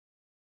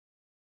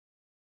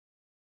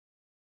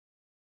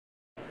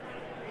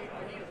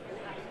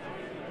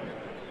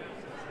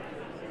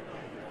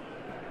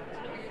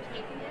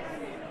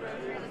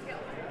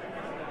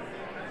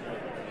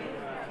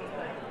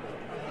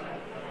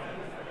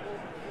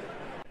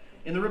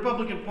In the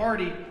Republican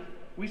Party,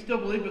 we still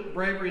believe that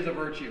bravery is a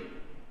virtue.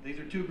 These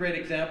are two great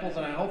examples,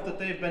 and I hope that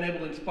they've been able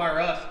to inspire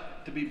us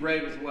to be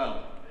brave as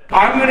well.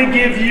 I'm going to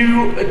give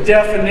you a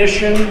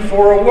definition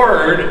for a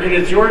word, and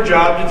it's your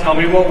job to tell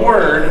me what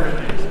word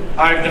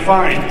I've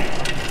defined.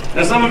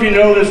 Now, some of you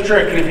know this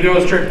trick, and if you know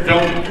this trick,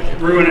 don't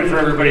ruin it for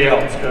everybody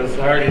else, because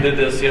I already did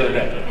this the other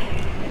day.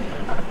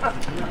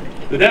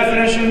 The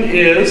definition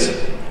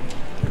is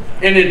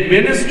an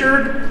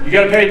administered, you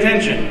got to pay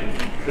attention,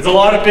 it's a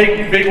lot of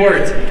big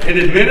words, an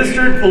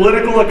administered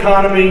political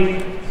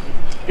economy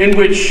in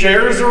which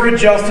shares are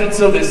adjusted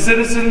so that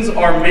citizens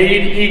are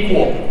made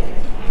equal.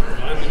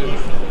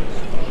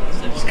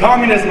 It's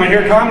communism, I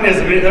hear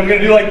communism, I'm going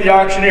to do like the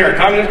auctioneer.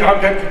 Communism,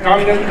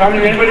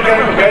 anybody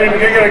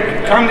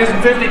got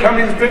communism 50,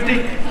 communism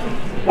 50?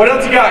 What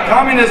else you got?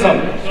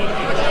 Communism,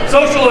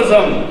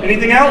 socialism,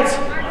 anything else?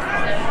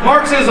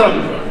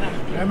 Marxism.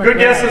 Good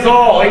guesses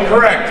all,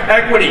 incorrect.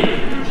 Equity.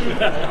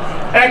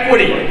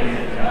 Equity.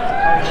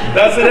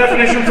 That's the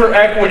definition for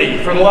equity.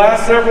 For the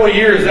last several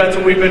years, that's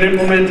what we've been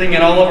implementing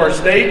in all of our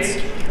states.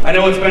 I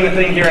know it's been a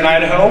thing here in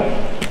Idaho.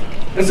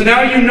 And so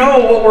now you know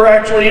what we're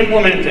actually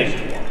implementing.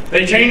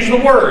 They changed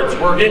the words.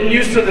 We're getting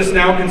used to this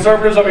now.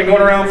 Conservatives have been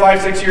going around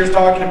 5-6 years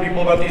talking to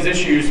people about these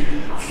issues.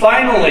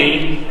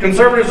 Finally,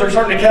 conservatives are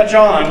starting to catch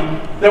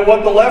on that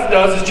what the left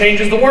does is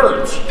changes the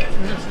words.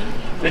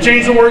 They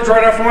change the words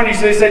right after Monday.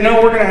 So they say, no,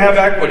 we're going to have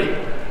equity.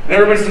 And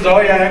everybody says, oh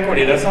yeah,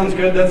 equity. That sounds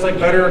good. That's like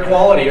better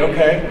equality.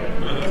 Okay.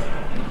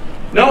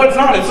 No, it's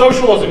not. It's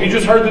socialism. You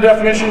just heard the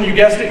definition. You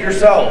guessed it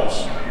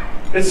yourselves.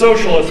 It's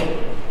socialism.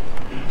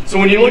 So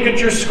when you look at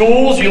your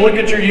schools, you look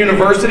at your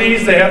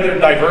universities, they have their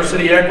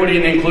diversity, equity,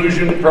 and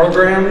inclusion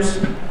programs.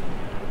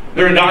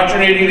 They're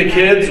indoctrinating the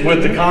kids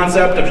with the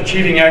concept of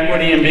achieving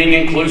equity and being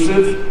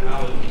inclusive.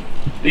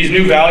 These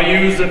new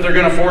values that they're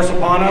going to force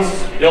upon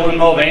us. Dylan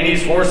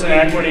Mulvaney's forcing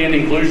equity and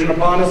inclusion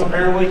upon us,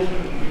 apparently.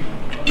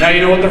 Now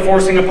you know what they're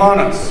forcing upon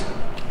us.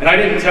 And I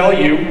didn't tell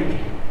you.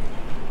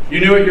 You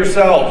knew it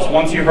yourselves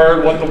once you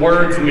heard what the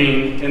words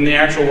mean in the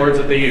actual words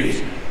that they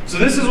use. So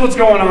this is what's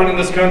going on in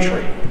this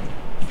country.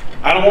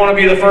 I don't want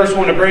to be the first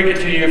one to break it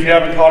to you if you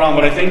haven't caught on,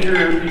 but I think you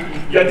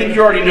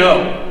already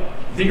know.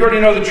 I think you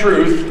already know the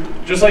truth,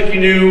 just like you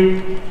knew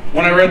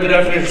when I read the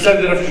definition, said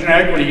the definition of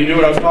equity, you knew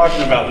what I was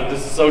talking about, that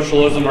this is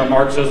socialism or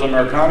Marxism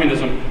or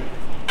communism.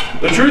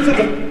 The truth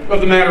of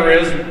the matter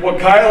is, what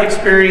Kyle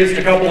experienced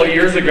a couple of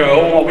years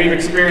ago, and what we've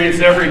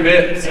experienced every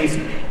bit since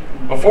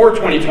before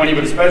 2020,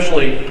 but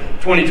especially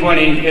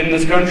 2020 in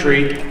this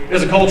country,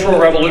 is a cultural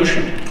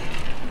revolution.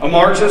 A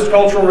Marxist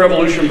cultural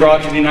revolution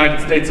brought to the United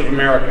States of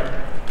America.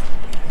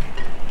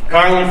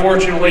 Kyle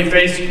unfortunately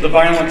faced the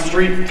violent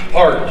street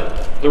part.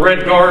 The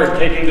Red Guard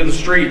taking to the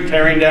street,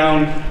 tearing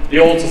down the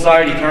old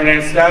society, tearing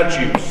down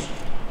statues,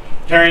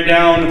 tearing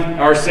down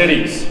our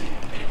cities,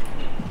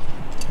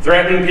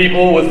 threatening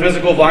people with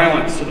physical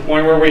violence to the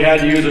point where we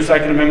had to use our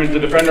Second Amendment to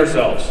defend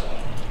ourselves.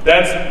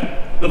 That's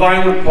the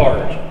violent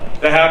part.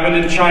 That happened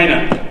in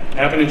China. It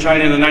happened in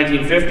China in the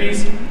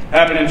 1950s,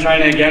 happened in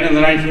China again in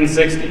the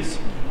 1960s.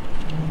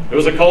 It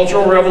was a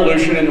cultural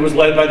revolution, and it was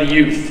led by the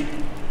youth.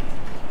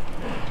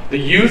 The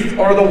youth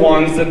are the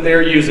ones that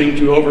they're using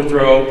to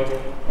overthrow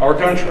our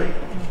country.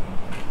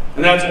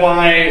 And that's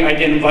why I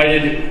get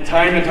invited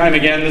time and time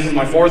again. This is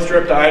my 4th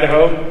trip to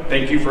Idaho.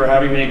 Thank you for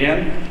having me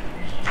again.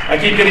 I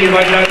keep getting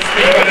invited out to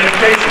speak about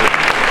education.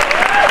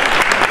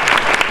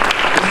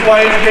 This is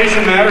why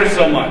education matters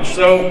so much.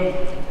 So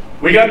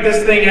we got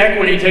this thing,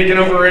 equity, taking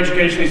over our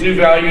education, these new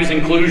values,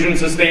 inclusion,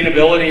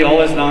 sustainability, all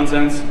this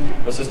nonsense,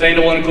 a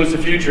sustainable and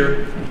inclusive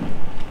future.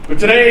 But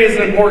today is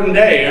an important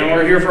day, and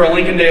we're here for a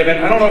Lincoln Day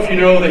event. I don't know if you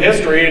know the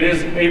history. It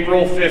is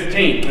April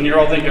 15th, and you're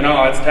all thinking,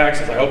 oh, it's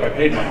taxes. I hope I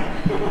paid mine.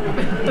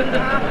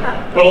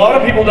 But a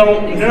lot of people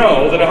don't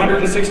know that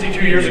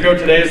 162 years ago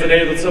today is the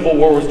day that the Civil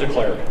War was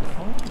declared.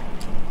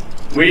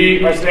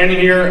 We are standing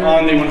here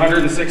on the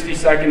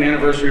 162nd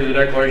anniversary of the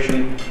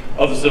declaration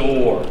of the Civil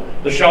War.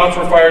 The shots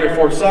were fired at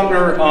Fort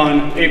Sumter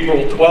on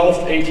April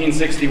 12th,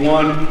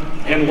 1861,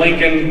 and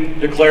Lincoln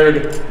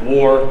declared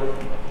war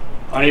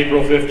on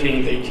April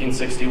 15th,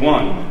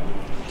 1861.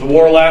 The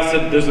war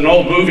lasted, there's an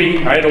old movie,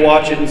 I had to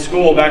watch it in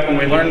school back when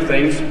we learned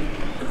things,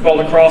 called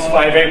Across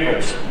 5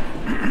 Aprils.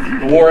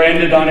 The war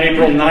ended on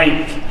April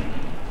 9th,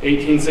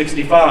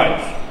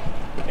 1865.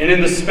 And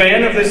in the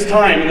span of this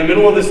time, in the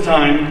middle of this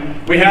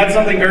time, we had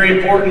something very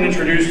important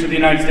introduced to the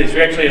United States.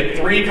 We actually had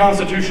 3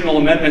 constitutional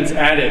amendments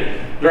added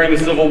during the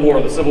Civil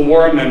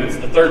War Amendments,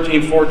 the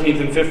 13th, 14th,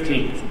 and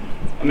 15th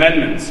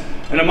amendments.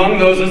 And among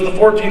those is the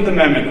 14th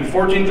Amendment. The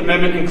 14th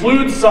Amendment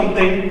includes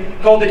something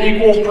called the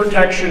Equal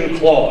Protection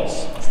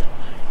Clause.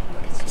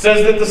 It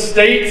says that the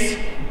states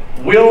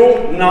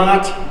will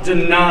not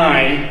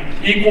deny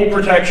equal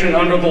protection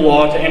under the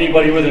law to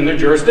anybody within their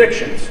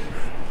jurisdictions.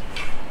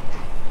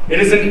 It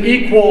is an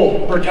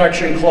equal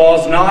protection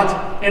clause,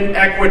 not an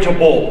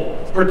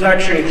equitable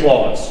protection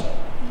clause.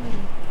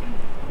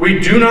 We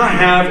do not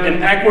have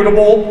an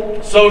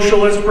equitable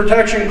socialist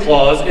protection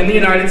clause in the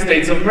United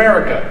States of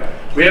America.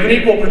 We have an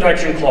equal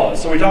protection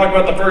clause. So we talk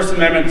about the First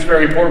Amendment, it's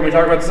very important. We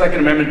talk about the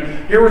Second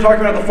Amendment. Here we're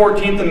talking about the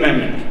 14th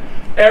Amendment.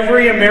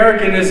 Every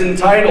American is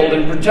entitled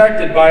and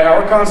protected by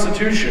our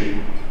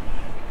Constitution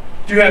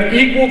to have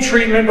equal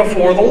treatment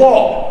before the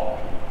law.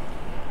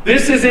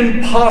 This is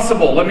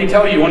impossible, let me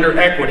tell you, under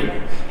equity.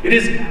 It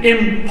is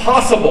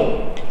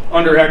impossible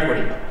under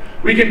equity.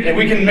 We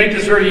can make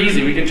this very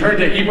easy. We can turn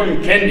to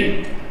Ibram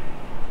Kendi.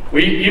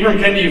 Ibram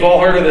Kendi, you've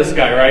all heard of this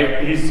guy,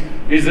 right? He's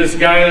this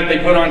guy that they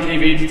put on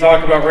TV to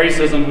talk about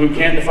racism, who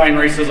can't define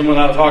racism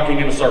without talking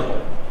in a circle.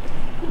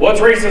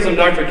 What's racism,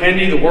 Dr.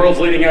 Kendi, the world's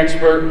leading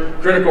expert,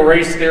 critical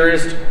race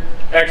theorist,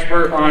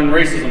 expert on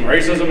racism?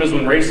 Racism is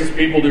when racist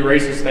people do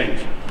racist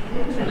things.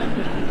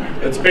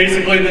 That's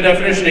basically the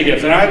definition he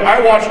gives. And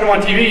I watched him on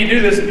TV, he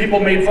do this, and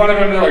people made fun of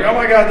him, and they're like, oh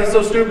my God, that's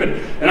so stupid.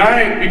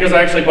 And because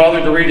I actually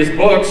bothered to read his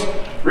books,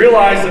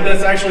 realized that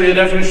that's actually the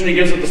definition he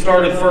gives at the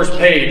start of the first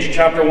page,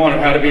 chapter 1 of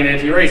How to Be an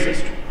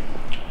Anti-Racist.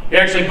 He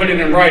actually put it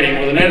in writing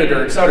with an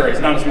editor, etc. He's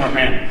not a smart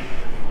man.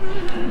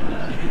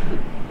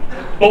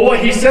 But what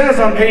he says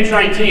on page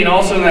 19,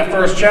 also in that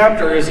first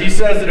chapter, is he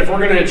says that if we're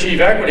going to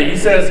achieve equity, he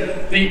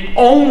says the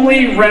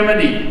only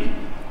remedy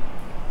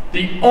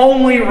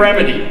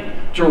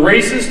to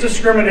racist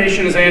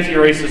discrimination is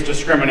anti-racist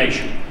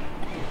discrimination.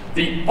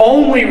 The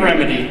only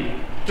remedy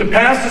to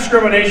past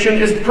discrimination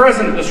is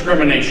present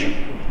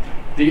discrimination.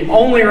 The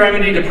only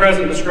remedy to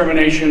present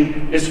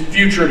discrimination is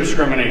future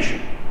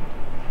discrimination.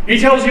 He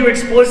tells you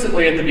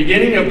explicitly at the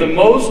beginning of the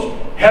most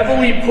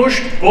heavily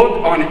pushed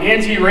book on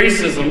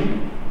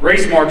anti-racism,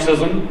 race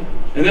Marxism,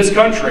 in this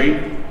country,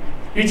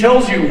 he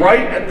tells you right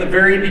at the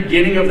very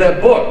beginning of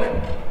that book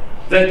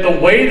that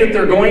the way that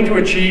they're going to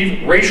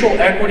achieve racial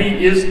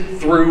equity is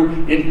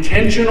through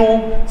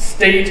intentional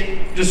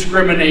state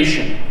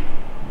discrimination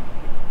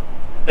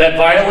that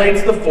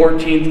violates the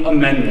 14th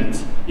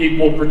Amendment,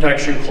 Equal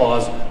Protection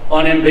Clause,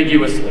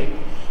 unambiguously.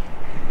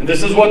 And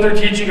this is what they're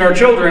teaching our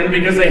children,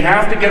 because they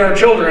have to get our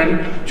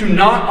children to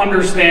not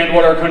understand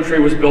what our country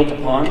was built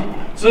upon,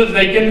 so that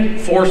they can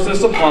force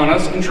this upon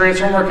us and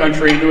transform our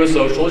country into a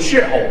socialist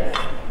shithole.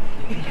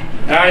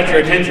 I have your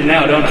attention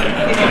now, don't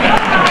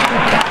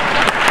I?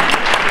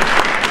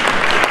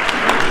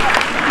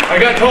 I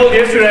got told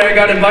yesterday I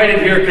got invited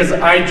here because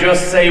I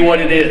just say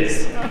what it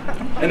is.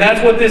 And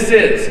that's what this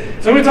is.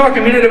 So I'm going to talk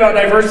a minute about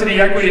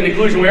diversity, equity, and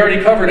inclusion. We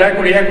already covered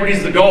equity. Equity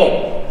is the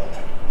goal.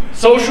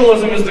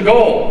 Socialism is the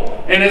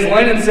goal. And as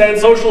Lenin said,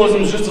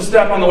 socialism is just a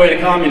step on the way to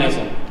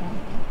communism.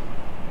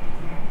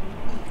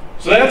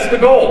 So that's the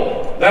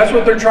goal. That's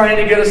what they're trying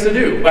to get us to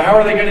do. But how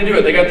are they going to do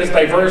it? They got this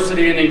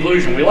diversity and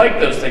inclusion. We like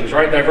those things,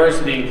 right?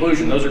 Diversity,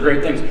 inclusion, those are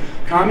great things.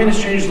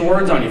 Communists changed the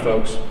words on you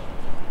folks.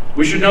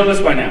 We should know this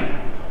by now.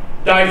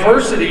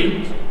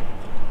 Diversity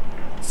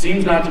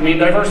seems not to mean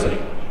diversity.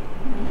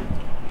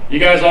 You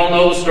guys all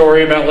know the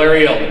story about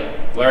Larry Elder.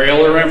 Larry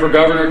Elder ran for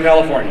governor of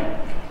California.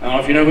 I don't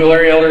know if you know who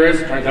Larry Elder is.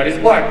 Turns out he's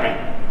a black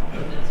man.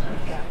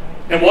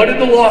 And what did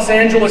the Los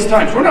Angeles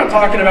Times, we're not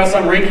talking about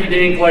some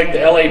rinky-dink like the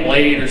LA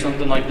Blade or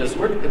something like this.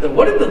 What did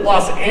the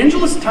Los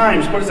Angeles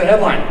Times put as a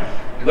headline?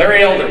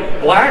 Larry Elder,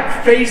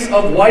 black face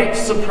of white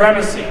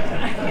supremacy.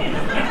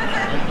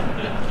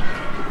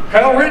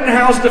 Kyle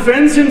Rittenhouse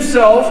defends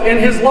himself and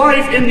his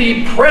life in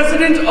the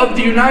President of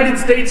the United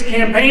States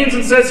campaigns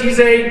and says he's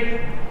a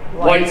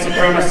white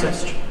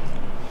supremacist.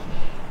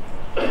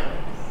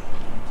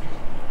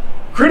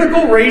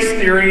 Critical race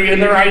theory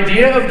and their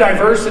idea of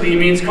diversity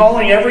means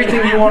calling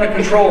everything you want to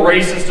control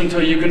racist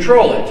until you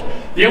control it.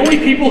 The only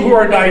people who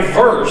are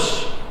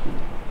diverse,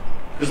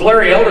 because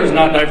Larry Elder is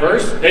not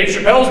diverse, Dave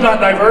Chappelle's not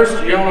diverse.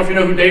 You don't know if you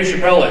know who Dave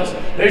Chappelle is.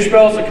 Dave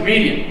Chappelle is a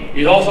comedian.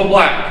 He's also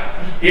black.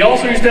 He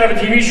also used to have a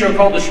TV show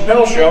called The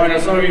Chappelle Show. I know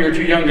some of you are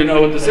too young to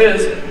know what this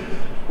is,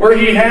 where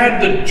he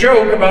had the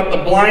joke about the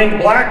blind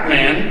black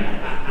man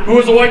who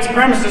was a white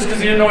supremacist because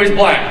he didn't know he's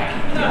black.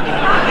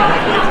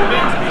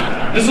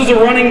 This was a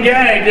running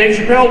gag Dave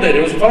Chappelle did.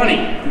 It was funny.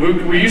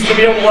 We used to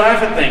be able to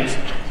laugh at things.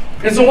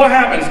 And so what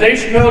happens? Dave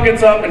Chappelle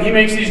gets up and he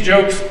makes these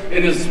jokes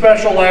in his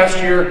special last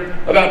year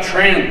about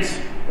trans,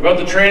 about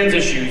the trans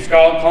issue. He's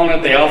calling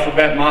it the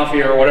alphabet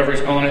mafia or whatever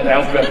he's calling it, the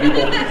alphabet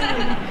people.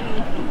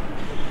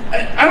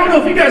 I don't know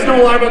if you guys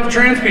know a lot about the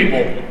trans people.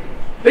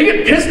 They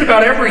get pissed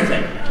about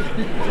everything.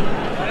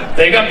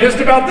 They got pissed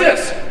about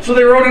this. So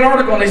they wrote an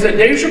article and they said,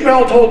 Dave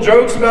Chappelle told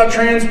jokes about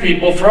trans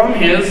people from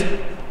his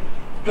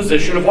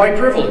position of white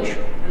privilege.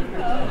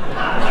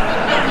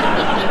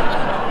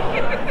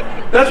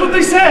 That's what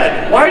they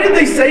said. Why did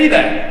they say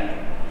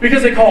that?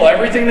 Because they call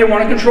everything they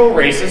want to control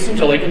racist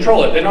until they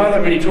control it. They don't have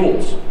that many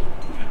tools.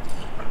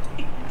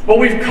 But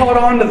we've caught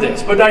on to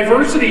this. But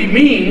diversity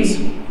means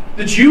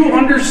that you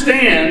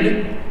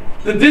understand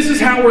that this is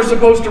how we're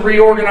supposed to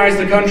reorganize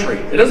the country.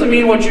 It doesn't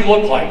mean what you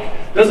look like.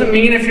 It doesn't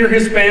mean if you're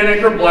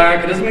Hispanic or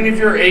black. It doesn't mean if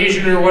you're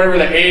Asian or whatever,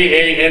 the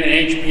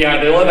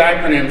AANHPI. They love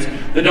acronyms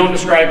that don't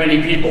describe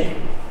any people.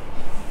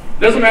 It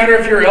doesn't matter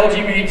if you're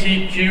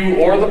LGBTQ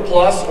or the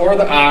plus or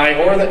the I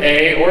or the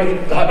A or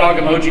the hot dog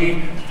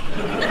emoji.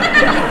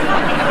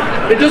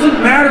 It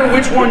doesn't matter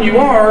which one you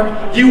are.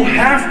 You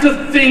have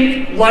to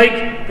think like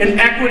an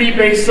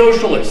equity-based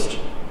socialist.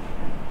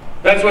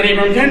 That's what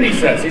Ibram Kendi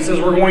says. He says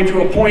we're going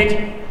to appoint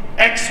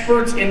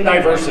experts in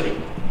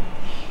diversity.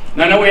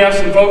 Now I know we have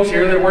some folks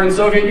here that were in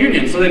Soviet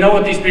Union, so they know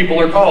what these people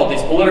are called,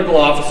 these political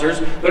officers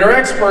that are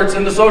experts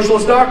in the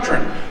socialist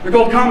doctrine. They're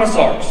called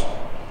commissars.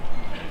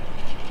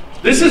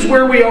 This is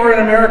where we are in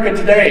America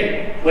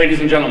today, ladies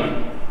and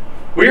gentlemen.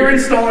 We are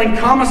installing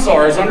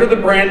commissars under the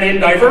brand name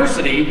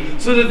diversity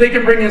so that they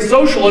can bring in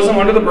socialism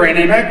under the brand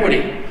name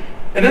equity.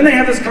 And then they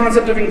have this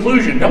concept of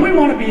inclusion. Don't we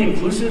want to be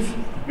inclusive?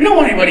 We don't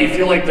want anybody to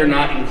feel like they're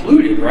not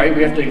included, right?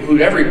 We have to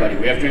include everybody.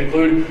 We have to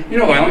include,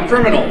 violent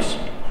criminals.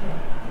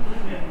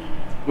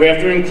 We have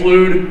to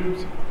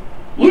include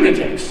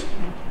lunatics.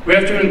 We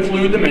have to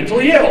include the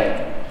mentally ill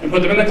and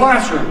put them in the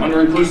classroom under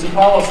inclusive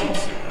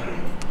policies.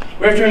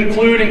 We have to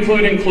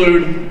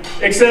include,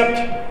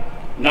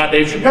 except not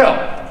Dave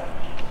Chappelle,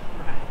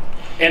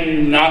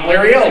 and not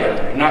Larry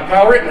Elder, and not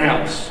Kyle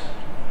Rittenhouse,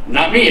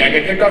 not me. I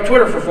got kicked off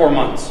Twitter for 4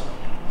 months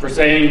for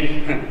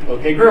saying,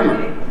 okay,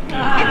 groomer.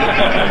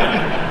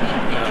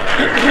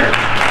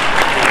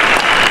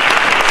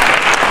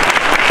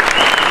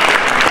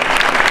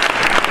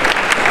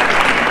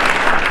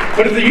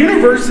 But at the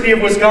University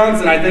of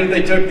Wisconsin, I think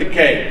they took the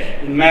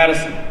cake in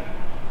Madison.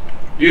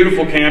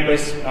 Beautiful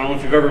campus. I don't know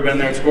if you've ever been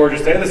there. It's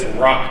gorgeous. They have this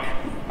rock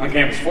on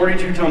campus,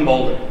 42-ton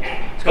boulder.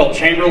 It's called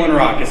Chamberlain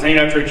Rock. It's named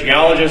after a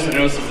geologist. I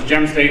know this is a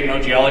gem state.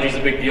 Geology is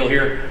a big deal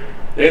here.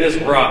 They have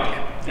this rock.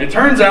 And it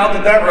turns out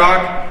that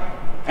rock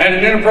had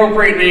an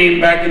inappropriate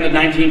name back in the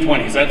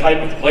 1920s. That type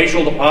of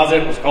glacial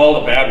deposit was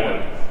called a bad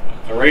word,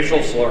 a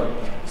racial slur.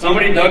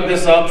 Somebody dug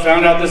this up,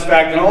 found out this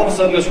fact, and all of a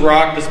sudden this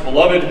rock, this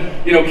beloved,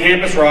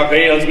 campus rock,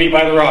 hey, let's meet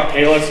by the rock,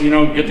 hey, let's,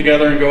 get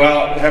together and go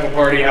out and have a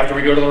party after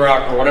we go to the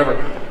rock or whatever,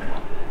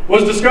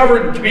 was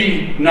discovered to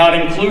be not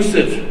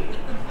inclusive.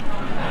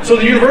 So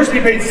the university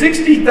paid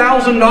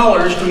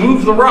 $60,000 to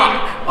move the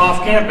rock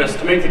off campus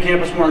to make the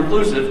campus more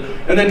inclusive,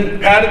 and then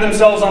patted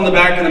themselves on the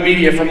back in the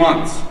media for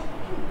months.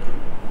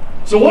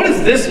 So what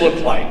does this look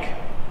like?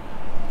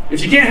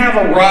 If you can't have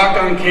a rock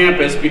on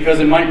campus because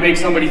it might make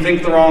somebody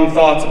think the wrong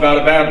thoughts about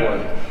a bad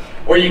word,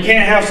 or you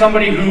can't have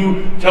somebody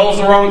who tells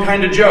the wrong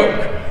kind of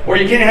joke, or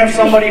you can't have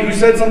somebody who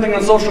said something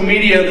on social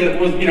media that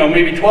was,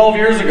 maybe 12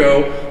 years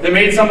ago that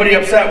made somebody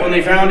upset when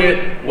they found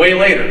it way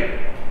later.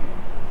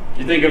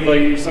 You think of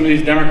some of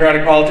these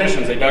Democratic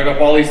politicians, they dug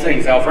up all these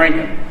things. Al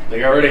Franken, they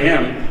got rid of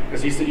him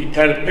because he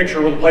had a picture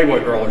with a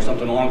Playboy girl or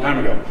something a long time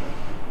ago.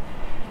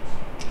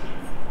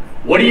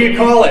 What do you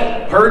call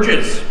it?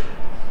 Purges.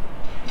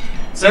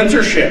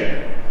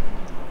 Censorship.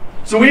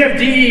 So we have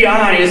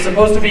DEI is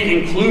supposed to be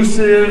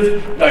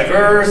inclusive,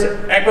 diverse,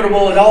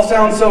 equitable. It all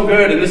sounds so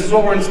good, and this is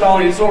what we're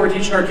installing, this is what we're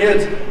teaching our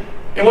kids.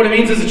 And what it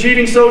means is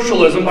achieving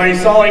socialism by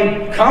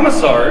installing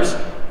commissars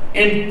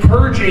and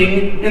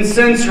purging and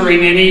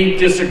censoring any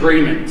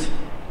disagreement.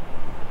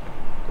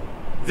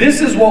 This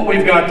is what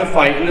we've got to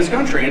fight in this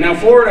country. And now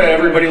Florida,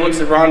 everybody looks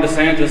at Ron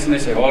DeSantis and they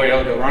say, oh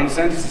yeah, Ron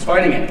DeSantis is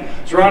fighting it.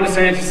 So Ron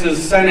DeSantis'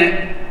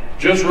 Senate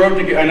just wrote,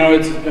 I know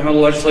it's how the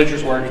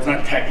legislature's work, it's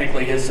not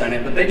technically his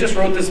Senate, but they just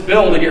wrote this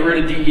bill to get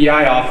rid of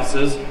DEI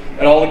offices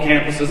at all the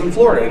campuses in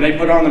Florida. And they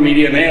put it on the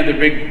media and they had their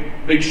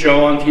big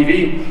show on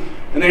TV.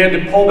 And they had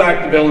to pull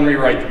back the bill and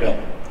rewrite the bill.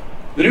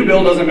 The new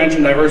bill doesn't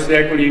mention diversity,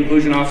 equity,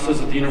 inclusion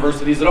offices at the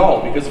universities at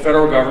all because the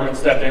federal government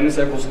stepped in and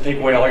said, we'll take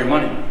away all your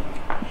money.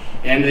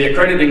 And the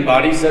accrediting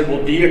body said,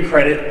 we'll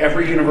de-accredit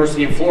every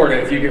university in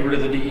Florida if you get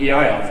rid of the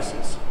DEI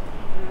offices.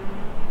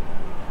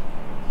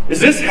 Is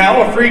this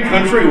how a free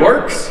country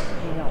works?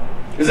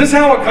 Is this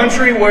how a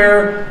country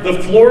where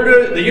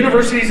the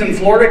universities in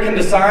Florida can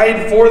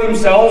decide for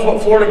themselves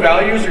what Florida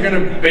values are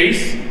going to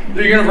base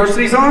their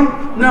universities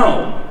on?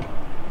 No.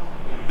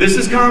 This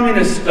is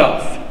communist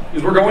stuff,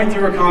 because we're going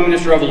through a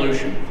communist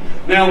revolution.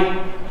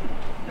 Now,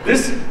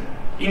 this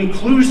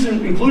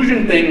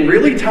inclusion thing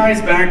really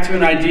ties back to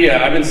an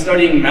idea. I've been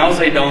studying Mao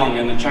Zedong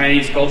and the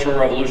Chinese Cultural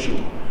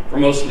Revolution for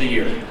most of the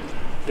year.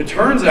 It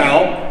turns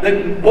out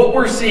that what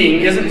we're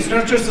seeing it's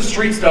not just the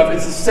street stuff,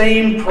 it's the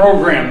same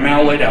program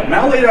Mao laid out.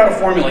 Mao laid out a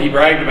formula, he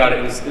bragged about it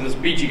in this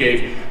speech he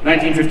gave in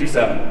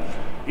 1957.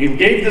 He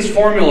gave this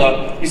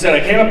formula, he said,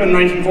 I came up in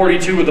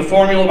 1942 with the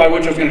formula by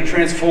which I was going to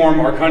transform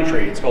our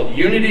country. It's called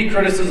unity,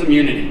 criticism,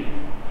 unity.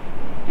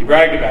 He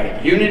bragged about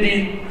it.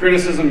 Unity,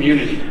 criticism,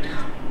 unity.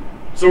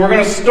 So we're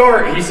going to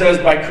start, he says,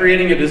 by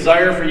creating a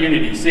desire for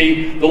unity.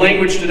 See, the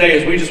language today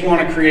is we just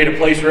want to create a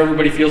place where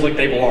everybody feels like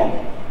they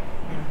belong.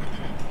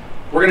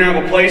 We're going to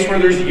have a place where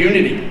there's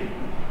unity.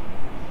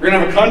 We're going to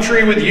have a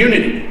country with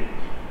unity.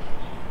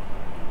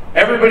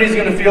 Everybody's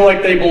going to feel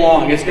like they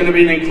belong. It's going to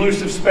be an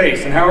inclusive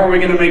space. And how are we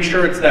going to make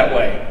sure it's that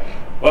way?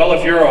 Well,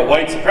 if you're a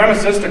white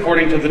supremacist,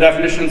 according to the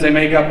definitions they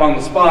make up on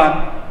the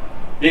spot,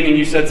 meaning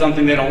you said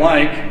something they don't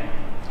like,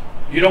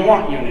 you don't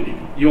want unity.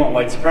 You want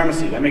white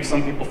supremacy. That makes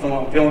some people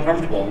feel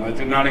uncomfortable and that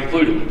they're not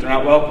included, that they're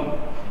not welcome.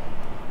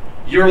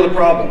 You're the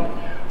problem.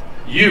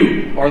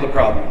 You are the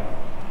problem.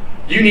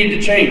 You need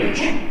to change.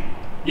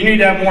 You need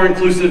to have more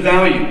inclusive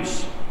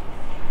values.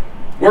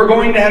 We're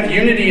going to have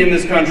unity in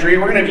this country.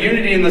 We're going to have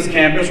unity in this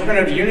campus. We're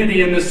going to have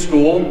unity in this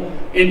school.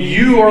 And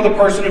you are the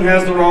person who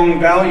has the wrong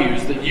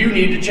values that you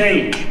need to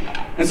change.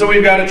 And And so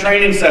we've got a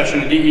training session,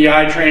 a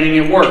DEI training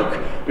at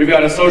work. We've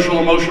got a social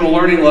emotional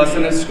learning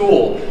lesson at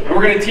school. And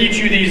we're going to teach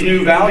you these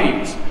new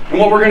values. And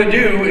what we're going to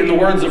do, in the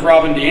words of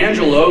Robin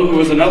DiAngelo, who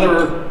was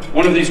another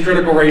one of these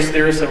critical race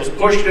theorists that was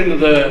pushed into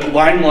the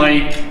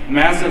limelight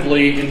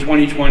massively in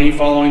 2020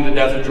 following the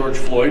death of George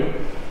Floyd,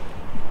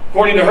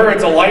 according to her,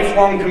 it's a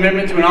lifelong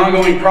commitment to an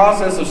ongoing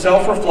process of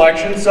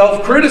self-reflection,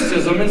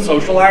 self-criticism, and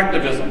social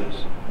activism.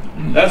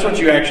 That's what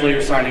you actually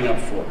are signing up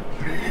for.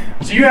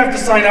 So you have to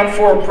sign up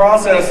for a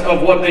process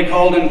of what they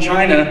called in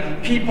China,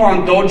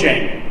 Pipan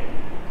Dojang,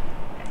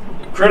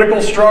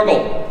 critical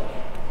struggle,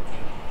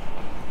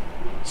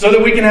 so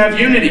that we can have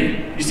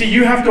unity. You see,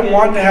 you have to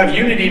want to have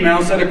unity,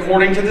 Mao said,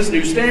 according to this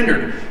new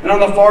standard. And on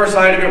the far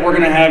side of it, we're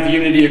going to have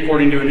unity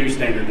according to a new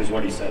standard, is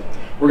what he said.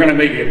 We're going to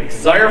make a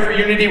desire for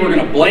unity. We're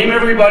going to blame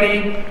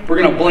everybody. We're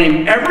going to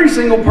blame every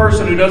single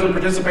person who doesn't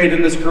participate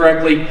in this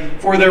correctly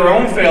for their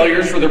own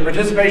failures, for their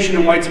participation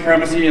in white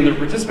supremacy and their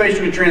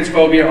participation in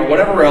transphobia or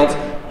whatever else.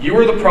 You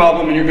are the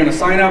problem, and you're going to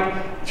sign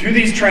up to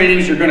these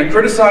trainings. You're going to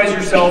criticize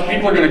yourself.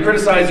 People are going to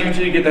criticize you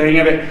until you get the hang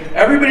of it.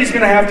 Everybody's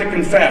going to have to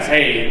confess,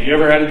 hey, have you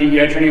ever had a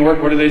DEI training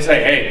work? What do they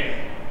say? Hey,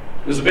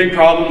 there's a big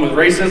problem with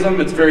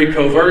racism. It's very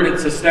covert.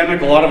 It's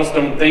systemic. A lot of us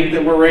don't think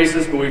that we're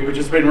racist, but we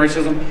participate in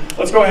racism.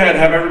 Let's go ahead and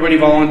have everybody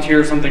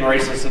volunteer something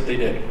racist that they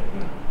did.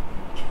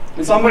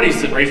 And somebody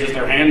raises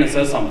their hand and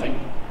says something.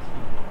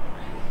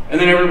 And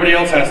then everybody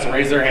else has to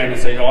raise their hand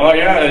and say, oh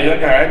yeah,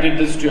 I did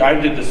this too. I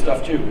did this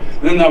stuff too.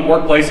 And then the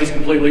workplace is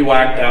completely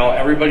whacked out.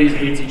 Everybody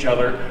hates each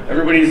other.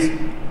 Everybody's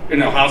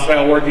in a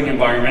hostile working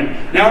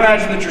environment. Now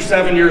imagine that you're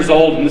 7 years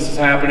old and this is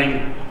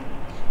happening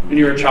and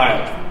you're a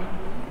child.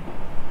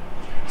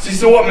 See,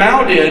 so what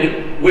Mao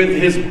did with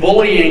his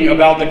bullying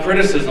about the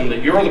criticism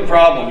that you're the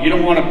problem, you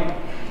don't want to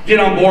get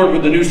on board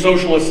with the new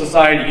socialist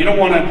society, you don't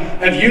want to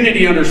have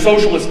unity under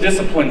socialist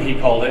discipline, he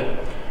called it.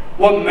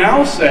 What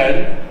Mao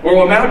said, or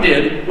what Mao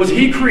did, was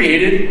he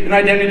created an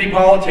identity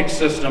politics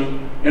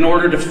system in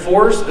order to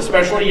force,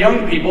 especially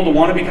young people, to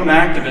want to become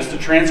activists to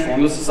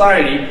transform the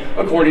society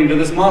according to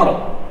this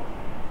model.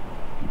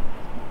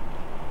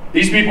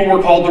 These people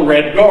were called the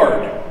Red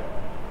Guard.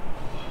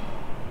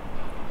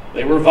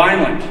 They were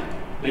violent.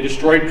 They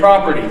destroyed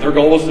property. Their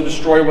goal was to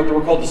destroy what they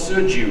were called the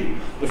Suju,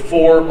 the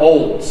four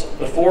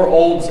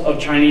olds of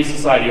Chinese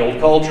society, old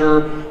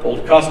culture,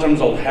 old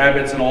customs, old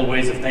habits, and old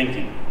ways of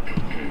thinking.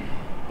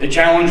 They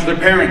challenged their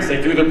parents.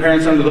 They threw their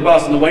parents under the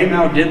bus. And the way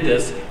Mao did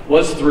this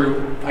was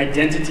through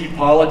identity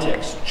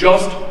politics,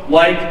 just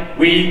like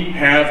we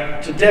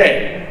have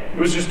today. It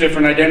was just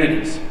different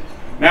identities.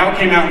 Mao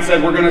came out and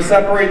said, we're going to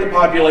separate the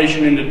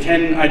population into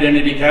 10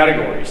 identity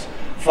categories.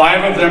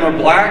 5 of them are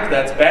black,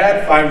 that's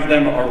bad. 5 of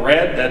them are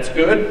red, that's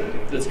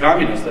good. That's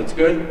communist, that's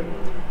good.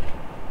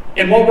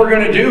 And what we're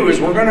going to do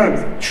is we're going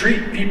to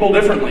treat people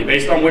differently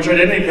based on which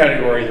identity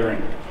category they're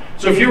in.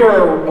 So if you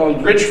were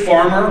a rich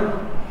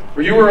farmer,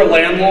 or you were a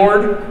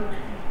landlord,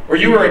 or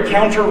you were a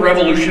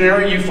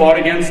counter-revolutionary, you fought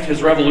against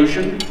his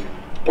revolution,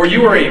 or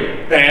you were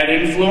a bad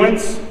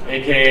influence,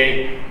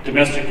 aka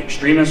domestic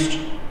extremist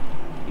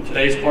in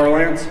today's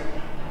parlance,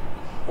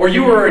 or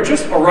you were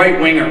just a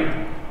right-winger.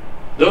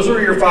 Those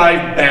were your 5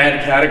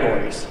 bad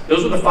categories.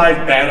 Those are the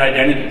 5 bad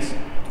identities.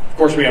 Of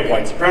course, we have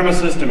white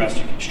supremacists,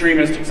 domestic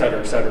extremists,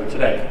 etc.,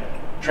 today.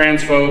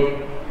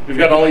 Transphobe. We've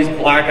got all these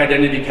black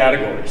identity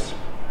categories.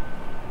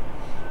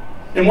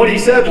 And what he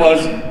said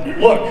was,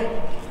 look,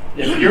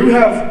 if you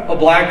have a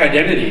black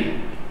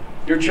identity,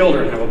 your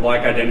children have a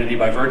black identity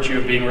by virtue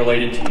of being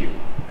related to you.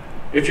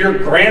 If your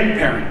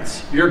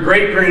grandparents, your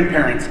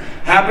great-grandparents,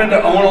 happen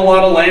to own a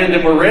lot of land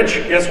and were rich,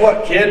 guess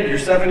what, kid? You're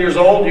 7 years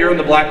old, you're in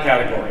the black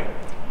category.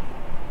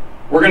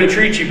 We're going to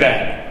treat you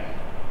bad.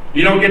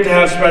 You don't get to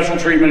have special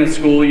treatment at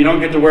school. You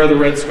don't get to wear the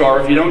red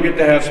scarf. You don't get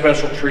to have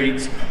special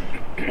treats.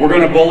 We're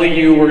going to bully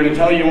you. We're going to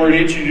tell you, we're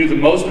going to get you to do the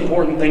most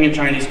important thing in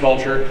Chinese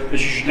culture that you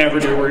should never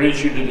do. We're going to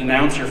get you to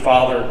denounce your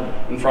father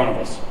in front of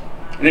us.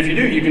 And if you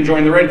do, you can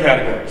join the red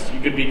categories. You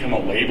could become a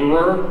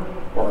laborer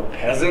or a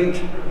peasant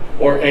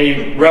or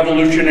a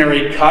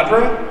revolutionary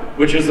cadre,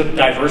 which is a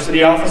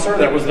diversity officer.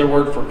 That was their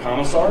word for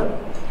commissar.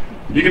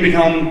 You can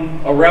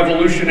become a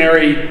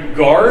revolutionary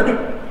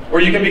guard, or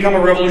you can become a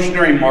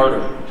revolutionary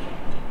martyr.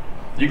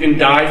 You can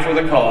die for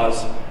the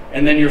cause,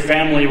 and then your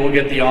family will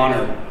get the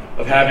honor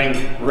of having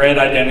red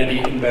identity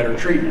and better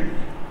treatment.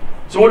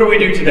 So what do we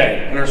do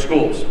today in our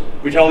schools?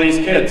 We tell these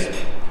kids,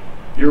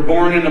 you're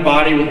born in a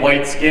body with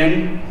white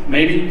skin,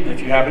 maybe, if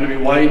you happen to be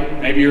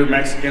white. Maybe you're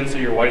Mexican, so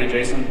you're white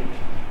adjacent.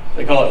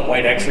 They call it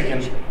white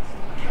Mexican.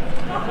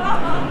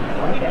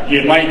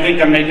 You might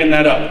think I'm making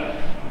that up.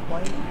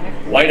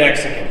 White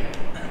Mexican.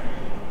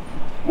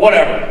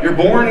 Whatever. You're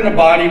born in a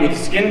body with a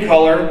skin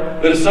color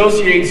that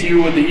associates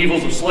you with the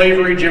evils of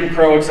slavery, Jim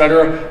Crow,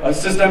 etc. A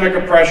systemic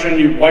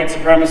oppression, white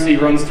supremacy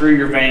runs through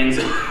your veins.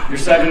 You're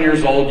 7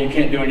 years old, you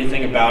can't do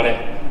anything about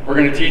it. We're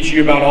going to teach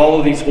you about all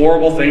of these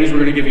horrible things. We're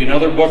going to give you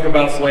another book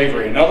about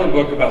slavery, another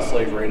book about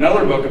slavery,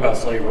 another book about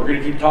slavery. We're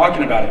going to keep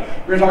talking about it.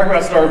 We're going to talk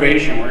about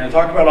starvation. We're going to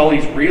talk about all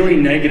these really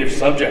negative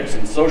subjects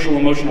in social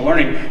emotional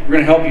learning. We're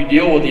going to help you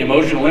deal with the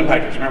emotional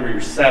impact. Because remember,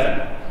 you're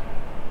 7.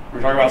 We're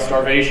talking about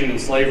starvation and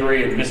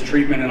slavery and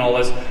mistreatment and all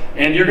this.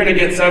 And you're going to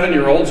get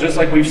 7-year-olds, just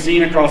like we've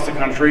seen across the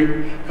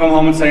country, come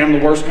home and say, I'm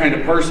the worst kind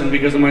of person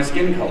because of my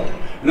skin color.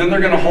 And then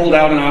they're going to hold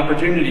out an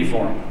opportunity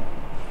for them.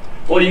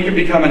 Well, you can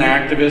become an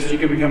activist, you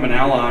can become an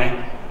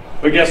ally.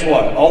 But guess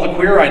what? All the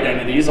queer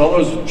identities, all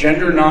those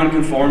gender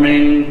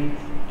non-conforming,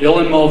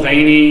 Dylan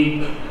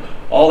Mulvaney,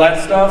 all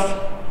that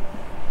stuff,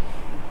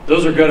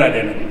 those are good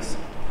identities.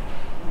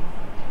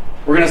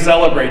 We're going to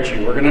celebrate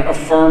you. We're going to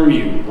affirm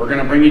you. We're going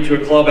to bring you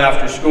to a club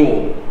after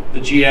school, the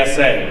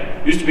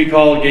GSA. It used to be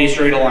called Gay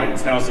Straight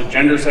Alliance. Now it's a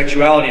Gender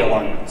Sexuality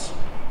Alliance.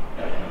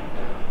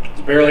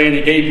 There's barely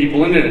any gay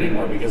people in it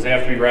anymore because they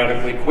have to be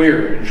radically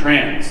queer and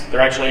trans. They're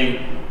actually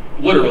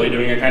literally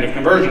doing a kind of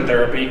conversion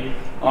therapy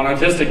on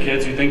autistic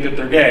kids who think that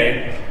they're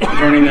gay and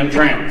turning them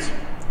trans.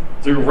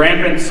 Through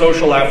rampant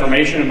social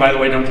affirmation, and by the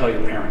way, don't tell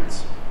your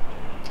parents.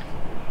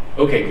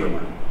 Okay,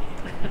 groomer.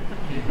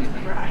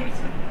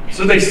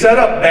 So they set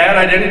up bad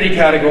identity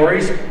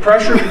categories,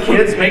 pressure the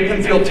kids, make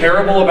them feel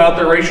terrible about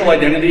their racial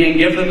identity, and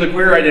give them the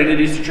queer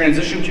identities to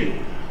transition to.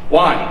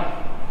 Why?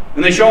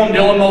 And they show them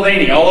Dylan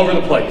Mulvaney all over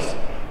the place.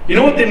 You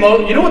know what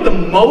the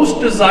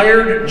most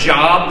desired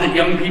job that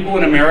young people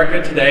in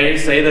America today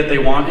say that they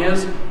want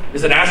is?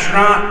 Is it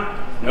astronaut?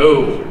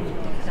 No.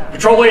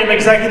 Petroleum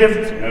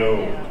executive?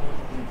 No.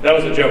 That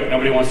was a joke.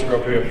 Nobody wants to grow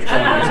up to be a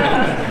petroleum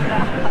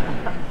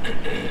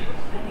executive.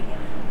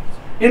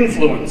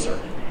 Influencer.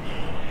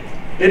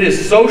 It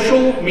is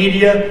social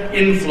media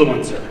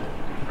influencer.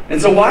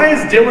 And so why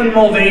is Dylan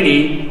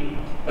Mulvaney,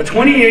 a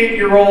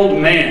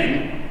 28-year-old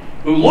man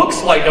who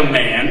looks like a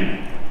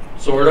man,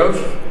 sort of,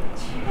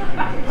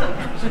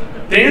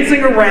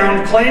 dancing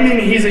around claiming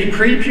he's a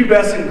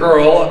prepubescent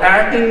girl,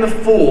 acting the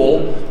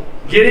fool,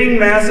 getting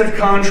massive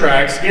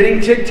contracts, getting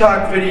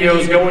TikTok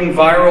videos going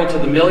viral to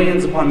the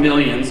millions upon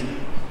millions?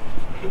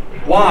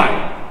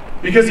 Why?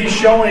 Because he's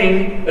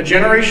showing a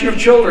generation of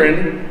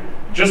children,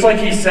 just like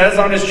he says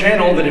on his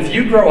channel, that if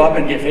you grow up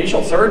and get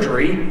facial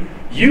surgery,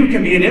 you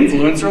can be an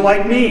influencer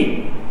like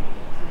me.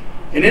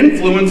 An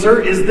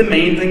influencer is the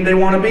main thing they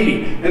want to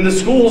be. And the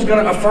school's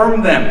going to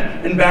affirm them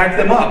and back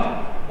them up.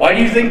 Why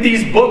do you think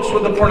these books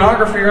with the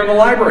pornography are in the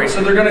library?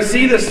 So they're going to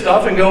see this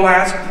stuff and go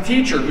ask the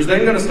teacher, who's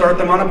then going to start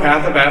them on a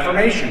path of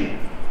affirmation.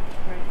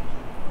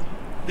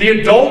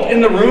 The adult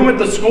in the room at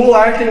the school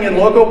acting in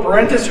loco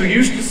parentis who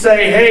used to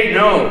say, hey,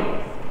 no,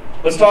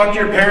 let's talk to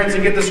your parents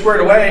and get this squared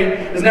away,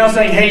 is now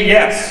saying, hey,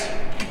 yes.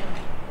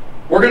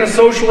 We're going to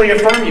socially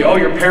affirm you. Oh,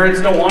 your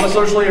parents don't want to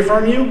socially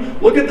affirm you?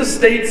 Look at the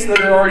states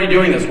that are already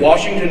doing this.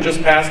 Washington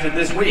just passed it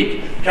this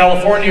week.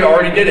 California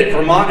already did it.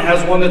 Vermont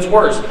has one that's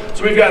worse.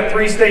 So we've got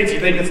 3 states. You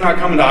think it's not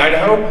coming to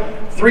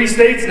Idaho? 3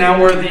 states now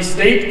where the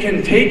state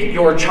can take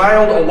your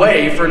child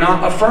away for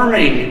not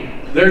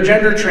affirming their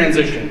gender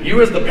transition.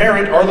 You as the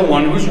parent are the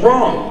one who's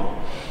wrong.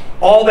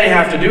 All they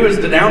have to do is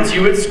denounce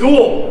you at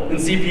school, and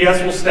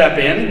CPS will step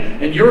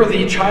in, and you're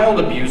the child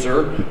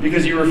abuser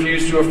because you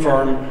refuse to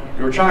affirm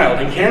your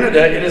child. In Canada,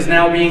 it is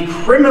now being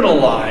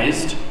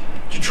criminalized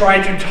to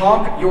try to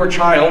talk your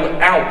child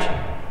out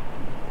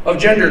of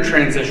gender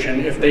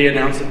transition if they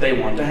announce that they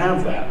want to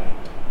have that.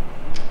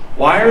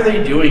 Why are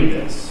they doing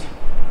this?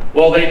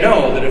 Well, they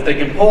know that if they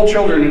can pull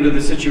children into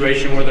the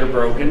situation where they're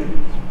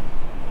broken,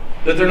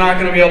 that they're not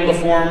going to be able to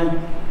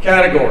form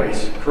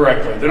categories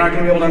correctly. They're not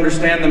going to be able to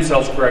understand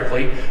themselves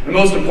correctly. And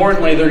most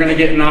importantly, they're going to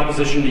get in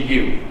opposition to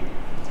you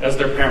as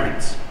their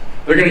parents.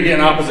 They're going to get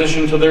in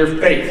opposition to their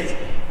faith.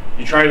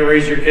 You try to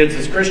raise your kids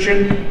as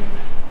Christian.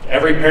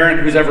 Every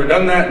parent who's ever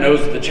done that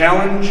knows the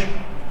challenge.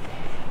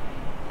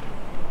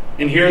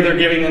 And here they're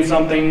giving them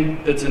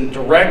something that's in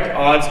direct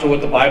odds to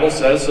what the Bible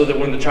says, so that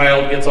when the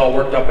child gets all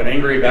worked up and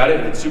angry about it,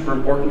 and it's super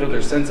important to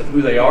their sense of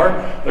who they are,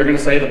 they're going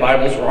to say the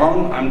Bible's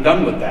wrong. I'm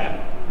done with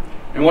that.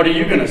 And what are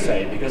you going to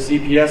say? Because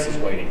CPS is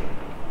waiting.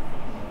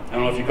 I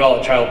don't know if you call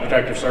it Child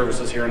Protective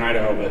Services here in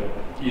Idaho,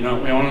 but you know,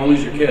 we don't want to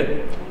lose your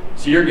kid.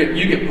 So you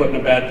get put in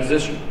a bad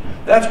position.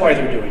 That's why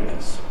they're doing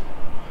this.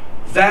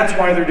 That's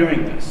why they're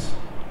doing this.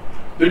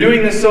 They're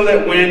doing this so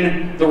that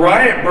when the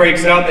riot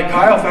breaks out that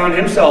Kyle found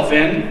himself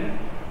in,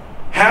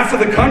 half of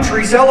the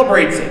country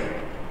celebrates it.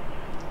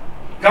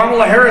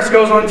 Kamala Harris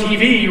goes on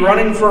TV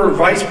running for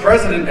vice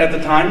president at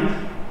the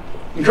time,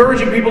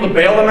 encouraging people to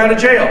bail them out of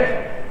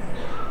jail.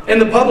 And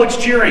the public's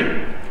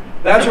cheering.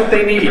 That's what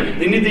they need.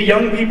 They need the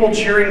young people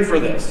cheering for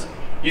this.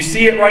 You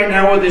see it right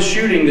now with this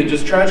shooting,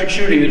 tragic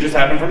shooting that just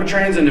happened from a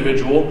trans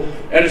individual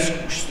at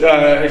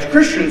a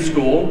Christian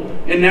school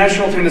in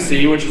Nashville,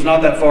 Tennessee, which is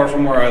not that far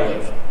from where I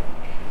live.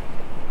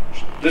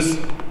 This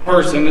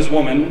person, this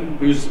woman,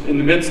 who's in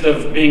the midst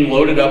of being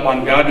loaded up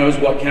on God knows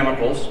what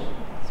chemicals,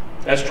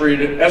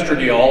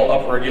 estradiol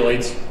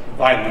upregulates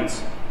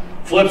violence,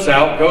 flips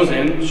out, goes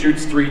in,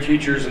 shoots 3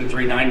 teachers and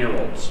 3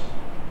 9-year-olds.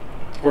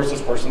 Of course,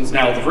 this person's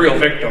now the real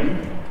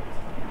victim.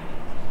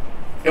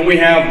 And we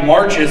have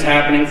marches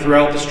happening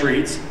throughout the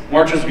streets,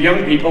 marches of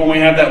young people, and we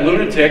have that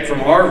lunatic from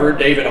Harvard,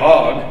 David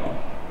Hogg,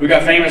 who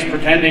got famous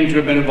pretending to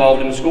have been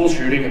involved in a school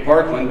shooting at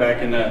Parkland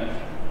back in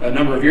a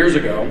number of years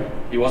ago.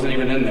 He wasn't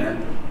even in there.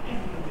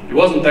 He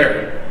wasn't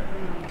there.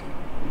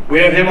 We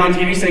have him on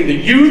TV saying the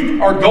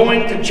youth are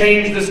going to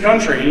change this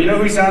country. And you know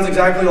who he sounds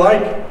exactly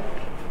like?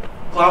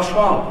 Klaus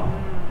Schwab.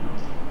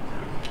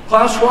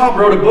 Klaus Schwab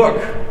wrote a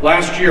book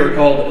last year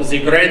called The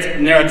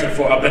Great Narrative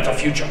for a Better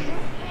Future.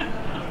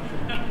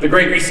 The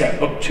Great Reset,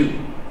 book 2.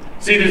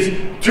 See,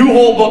 there's 2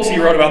 whole books he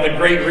wrote about the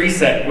Great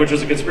Reset, which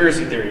is a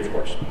conspiracy theory, of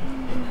course.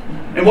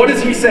 And what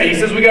does he say? He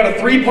says we got a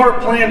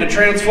 3-part plan to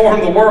transform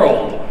the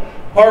world.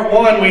 Part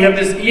 1, we have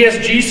this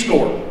ESG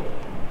score.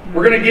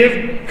 We're going to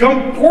give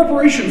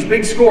corporations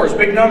big scores,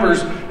 big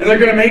numbers, and they're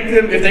going to make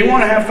them, if they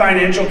want to have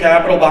financial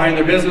capital behind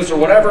their business or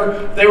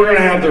whatever, they were going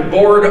to have their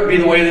board be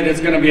the way that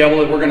it's going to be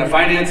able to, we're going to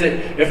finance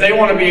it. If they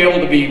want to be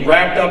able to be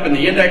wrapped up in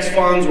the index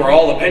funds where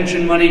all the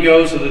pension money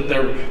goes so that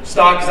their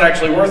stock is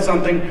actually worth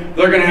something,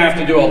 they're going to have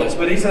to do all this.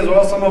 But he says,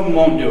 well, some of them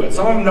won't do it.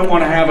 Some of them don't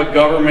want to have a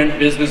government,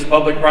 business,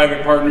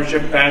 public-private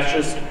partnership,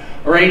 fascist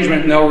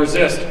arrangement, and they'll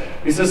resist.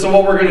 He says, so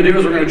what we're going to do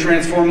is we're going to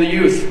transform the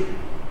youth.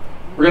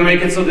 We're going to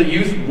make it so that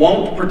youth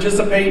won't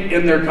participate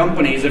in their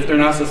companies if they're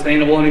not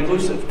sustainable and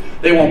inclusive.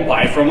 They won't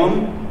buy from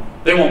them.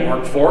 They won't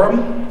work for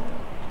them.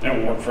 They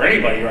don't work for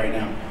anybody right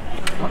now.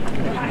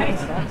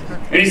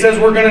 And he says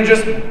we're going to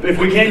just, if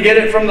we can't get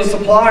it from the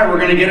supply, we're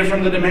going to get it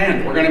from the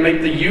demand. We're going to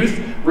make the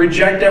youth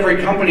reject every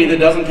company that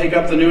doesn't take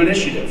up the new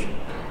initiative.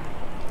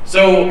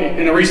 So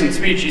in a recent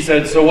speech he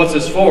said, so what's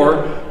this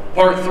for?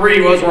 Part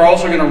 3 was we're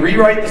also going to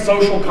rewrite the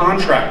social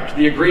contract,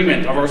 the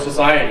agreement of our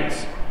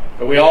societies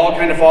that we all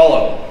kind of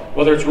follow.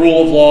 Whether it's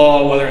rule of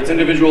law, whether it's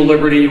individual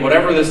liberty,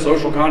 whatever this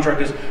social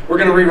contract is, we're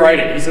going to rewrite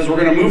it. He says we're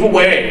going to move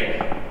away,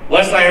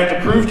 lest I have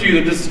to prove to you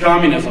that this is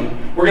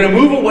communism. We're going to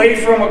move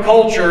away from a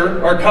culture,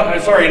 or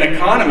an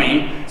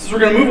economy. He says we're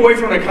going to move away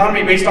from an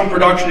economy based on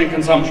production and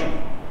consumption.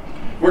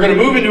 We're going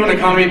to move into an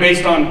economy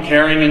based on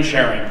caring and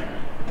sharing.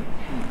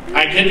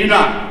 I kid you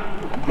not.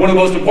 One of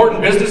the most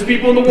important business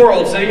people in the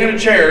world sitting in a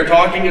chair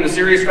talking in a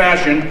serious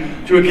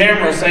fashion to a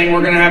camera saying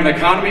we're going to have an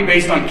economy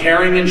based on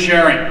caring and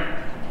sharing.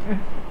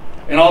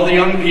 And all the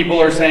young people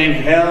are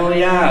saying, hell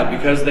yeah,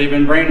 because they've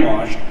been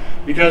brainwashed.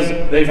 Because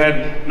they've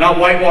had not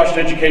whitewashed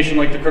education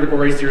like the critical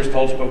race theorist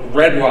told us, but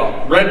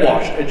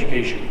redwashed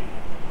education.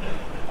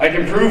 I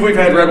can prove we've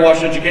had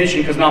redwashed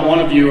education because not one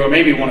of you, or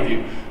maybe one of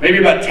you, maybe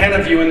about 10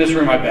 of you in this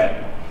room, I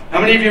bet.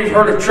 How many of you have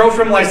heard of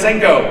Trofim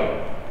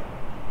Lysenko?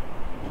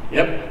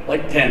 Yep,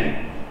 like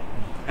 10.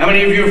 How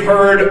many of you have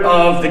heard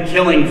of the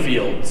killing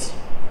fields?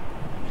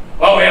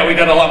 Oh yeah, we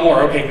got a lot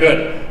more. Okay,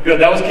 good. Good.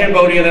 That was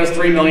Cambodia. That was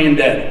 3 million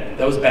dead.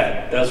 That was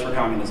bad. That was for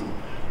communism.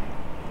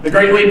 The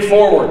Great Leap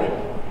Forward.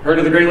 Heard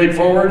of the Great Leap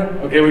Forward?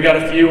 Okay, we got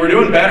a few. We're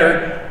doing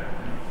better.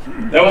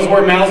 That was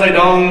where Mao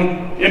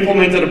Zedong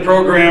implemented a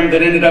program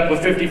that ended up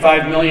with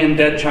 55 million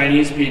dead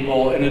Chinese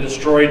people and a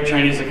destroyed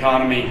Chinese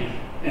economy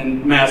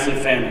and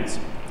massive famines.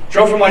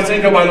 Trofim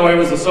Lysenko, by the way,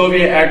 was a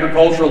Soviet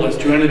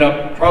agriculturalist who ended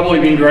up probably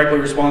being directly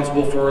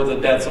responsible for the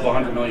deaths of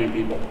 100 million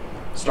people.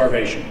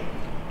 Starvation.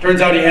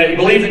 Turns out he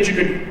believed that you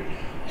could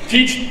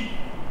teach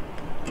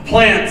the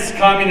plants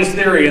communist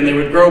theory and they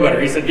would grow better.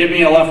 He said, give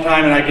me enough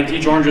time and I can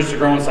teach oranges to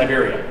grow in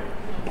Siberia.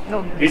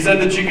 He said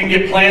that you can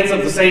get plants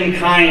of the same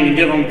kind and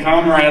give them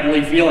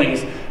comradely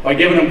feelings by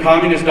giving them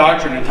communist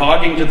doctrine and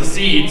talking to the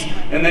seeds,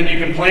 and then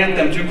you can plant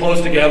them too close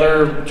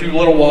together, too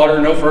little water,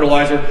 no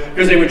fertilizer,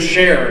 because they would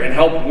share and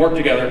help work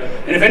together.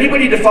 And if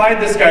anybody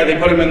defied this guy, they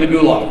put him in the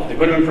gulag. They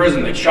put him in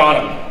prison. They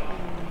shot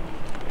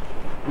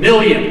him.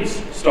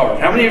 Millions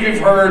starved. How many of you have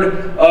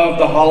heard of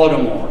the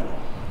Holodomor?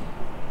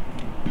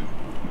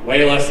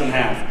 Way less than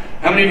half.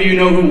 How many of you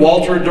know who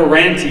Walter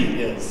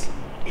Duranty is?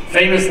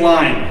 Famous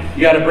line,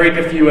 you got to break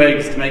a few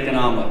eggs to make an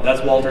omelet.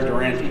 That's Walter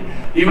Duranty.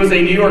 He was a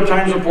New York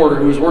Times reporter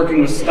who was working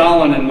with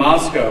Stalin in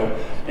Moscow.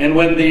 And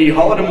when the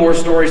Holodomor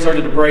story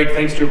started to break,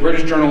 thanks to a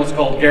British journalist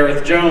called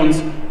Gareth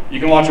Jones, you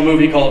can watch a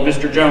movie called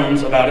Mr.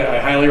 Jones about it. I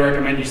highly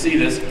recommend you see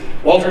this.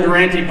 Walter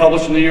Duranty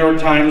published in the New York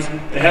Times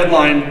the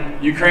headline,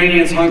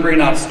 Ukrainians hungry,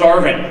 not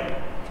starving.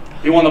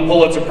 He won the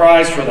Pulitzer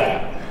Prize for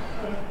that.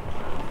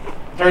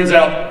 Turns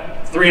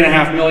out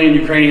 3.5 million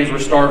Ukrainians were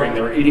starving.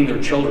 They were eating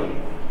their children.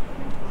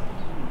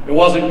 It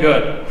wasn't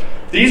good.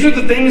 These are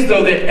the things,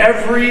 though, that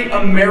every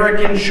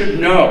American should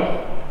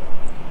know.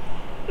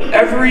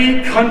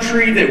 Every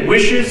country that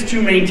wishes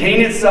to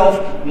maintain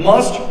itself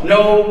must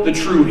know the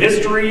true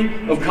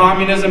history of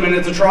communism and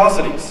its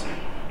atrocities.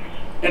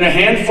 And a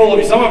handful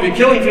of, some of you,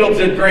 Killing Fields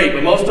did great,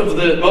 but most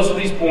of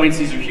these points,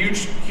 these are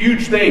huge,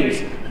 huge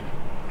things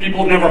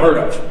people have never heard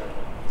of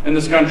in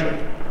this country.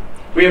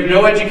 We have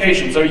no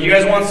education, so you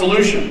guys want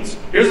solutions.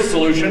 Here's a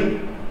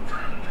solution.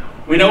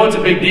 We know it's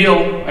a big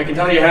deal. I can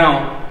tell you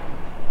how.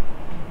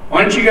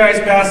 Why don't you guys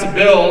pass a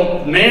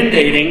bill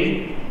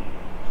mandating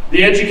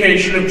the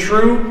education of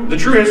the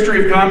true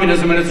history of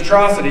communism and its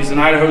atrocities in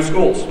Idaho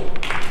schools?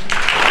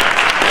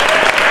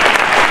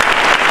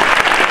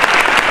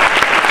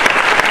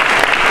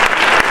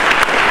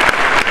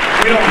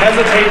 We don't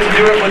hesitate to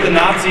do it with the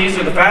Nazis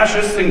or the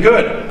fascists, and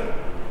good.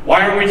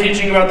 Why aren't we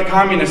teaching about the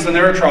communists and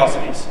their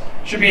atrocities?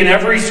 Should be in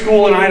every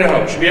school in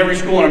Idaho. Should be every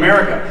school in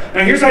America.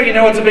 Now here's how you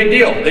know it's a big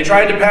deal. They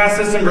tried to pass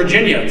this in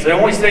Virginia. It's the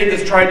only state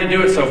that's tried to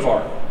do it so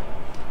far.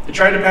 They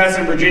tried to pass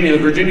it in Virginia. The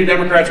Virginia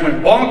Democrats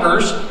went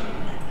bonkers,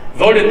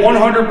 voted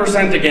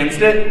 100%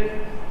 against it,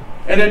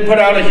 and then put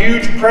out a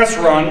huge press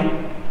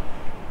run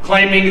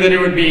claiming that it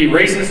would be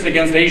racist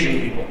against Asian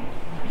people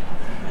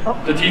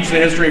to teach the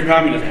history of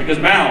communism, because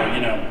Mao,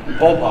 you know, and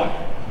Pol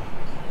Pot.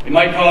 It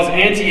might cause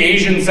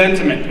anti-Asian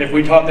sentiment if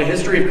we taught the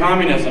history of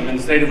communism in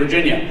the state of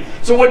Virginia.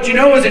 So what you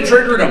know is it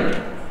triggered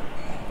them.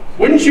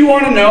 Wouldn't you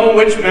want to know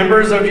which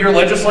members of your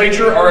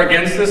legislature are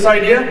against this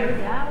idea?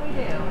 Yeah, we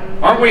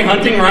do. Aren't we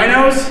hunting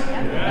rhinos?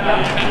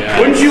 Yeah.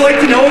 Wouldn't you like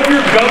to know if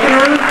your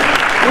governor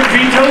would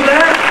veto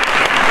that?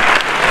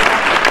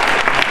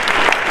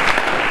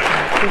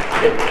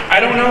 I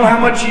don't know how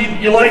much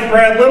you like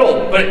Brad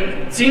Little, but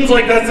it seems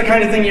like that's the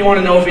kind of thing you want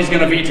to know if he's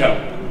going to veto.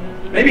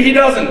 Maybe he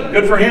doesn't.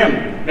 Good for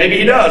him. Maybe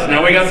he does.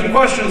 Now we got some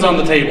questions on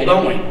the table,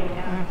 don't we?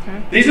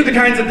 These are the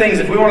kinds of things,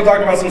 if we want to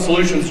talk about some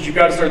solutions, that you've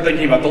got to start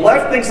thinking about. The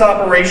left thinks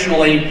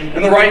operationally,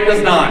 and the right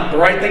does not. The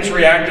right thinks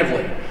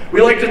reactively.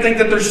 We like to think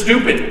that they're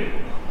stupid.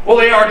 Well,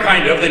 they are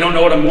kind of. They don't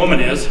know what a woman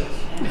is.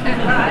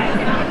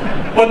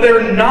 But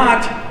they're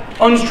not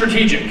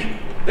unstrategic.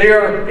 They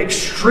are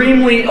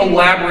extremely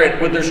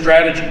elaborate with their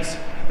strategies.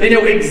 They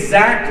know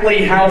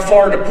exactly how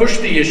far to push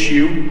the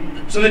issue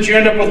so that you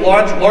end up with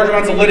large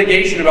amounts of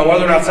litigation about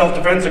whether or not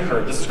self-defense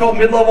occurred. This is called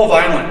mid-level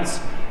violence.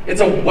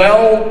 It's a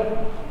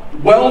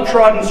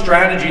well-trodden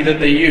strategy that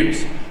they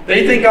use.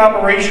 They think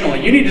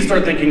operationally. You need to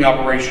start thinking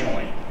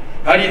operationally.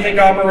 How do you think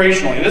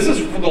operationally? This is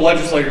for the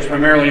legislators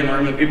primarily in the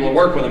room, the people that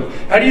work with them.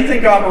 How do you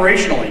think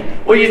operationally?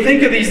 Well, you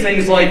think of these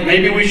things like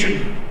maybe we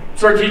should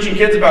start teaching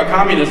kids about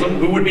communism.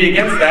 Who would be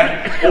against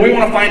that? Well, we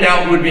want to find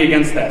out who would be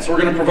against that. So we're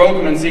going to provoke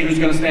them and see who's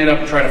going to stand up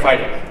and try to fight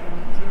it.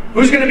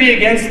 Who's going to be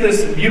against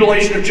this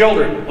mutilation of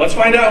children? Let's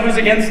find out who's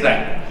against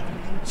that.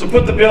 So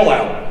put the bill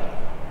out.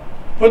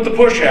 Put the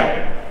push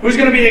out. Who's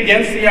going to be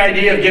against the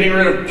idea of getting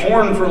rid of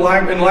porn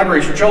in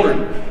libraries for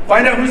children?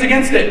 Find out who's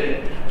against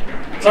it.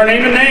 It's our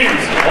name and names.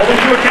 Hold them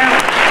to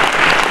account.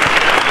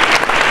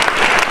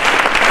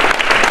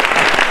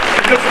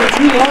 Because for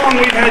too long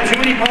we've had too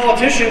many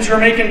politicians who are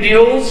making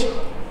deals,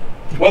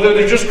 whether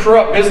they're just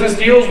corrupt business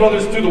deals, whether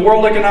it's through the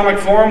World Economic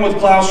Forum with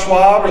Klaus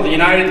Schwab or the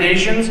United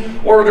Nations,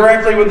 or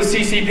directly with the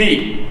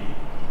CCP,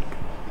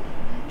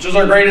 which is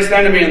our greatest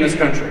enemy in this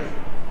country.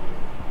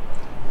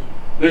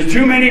 There's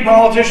too many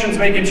politicians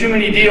making too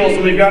many deals,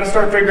 and we've got to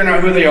start figuring out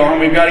who they are, and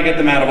we've got to get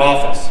them out of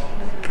office.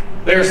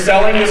 They're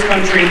selling this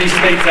country and these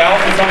states out,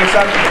 and it's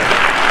unacceptable.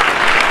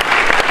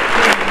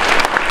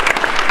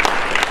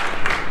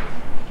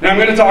 Now I'm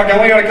going to talk, I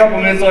only got a couple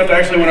minutes left. I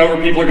actually went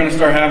over, people are going to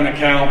start having a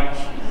cow.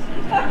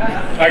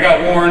 I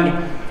got warned.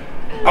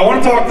 I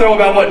want to talk though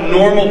about what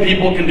normal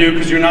people can do,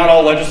 because you're not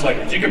all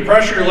legislators. You can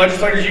pressure your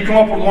legislators. You come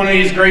up with one of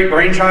these great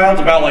brainchilds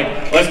about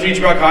like, let's teach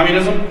about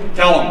communism,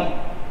 tell them.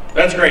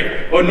 That's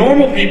great. But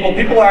normal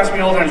people ask me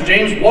all the time,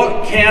 James,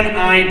 what can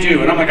I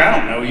do? And I'm like, I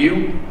don't know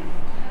you.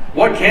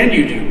 What can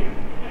you do?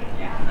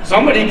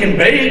 Somebody can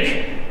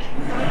bake.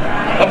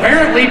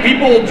 Apparently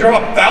people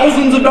drop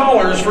thousands of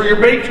dollars for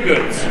your baked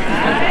goods.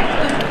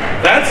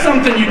 That's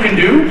something you can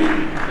do.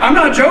 I'm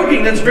not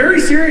joking, that's very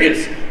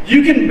serious.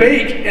 You can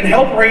bake and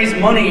help raise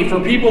money for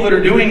people that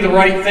are doing the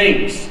right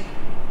things.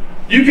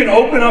 You can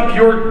open up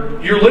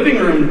your living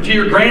room to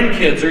your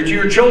grandkids or to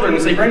your children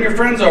and say, bring your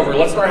friends over,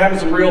 let's start having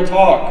some real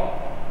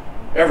talk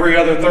every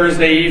other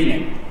Thursday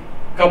evening,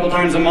 a couple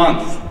times a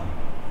month.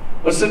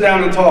 Let's sit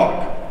down and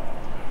talk.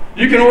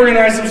 You can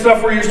organize some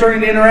stuff where you're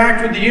starting to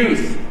interact with the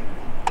youth.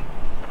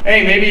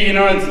 Hey, maybe, you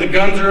know, the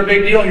guns are a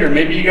big deal here.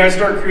 Maybe you guys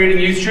start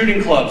creating youth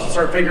shooting clubs and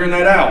start figuring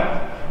that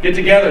out. Get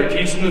together,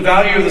 teach them the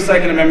value of the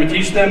Second Amendment,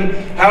 teach them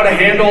how to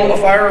handle a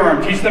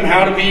firearm, teach them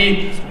how to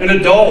be an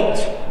adult,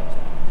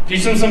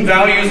 teach them some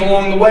values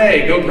along the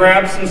way. Go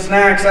grab some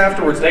snacks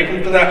afterwards, take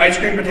them to that ice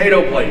cream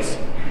potato place.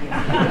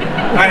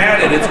 I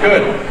had it, it's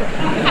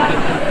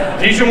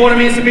good. Teach them what it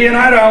means to be an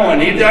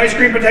Idahoan. Eat the ice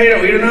cream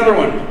potato, eat another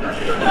one.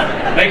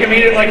 Make them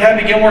eat it like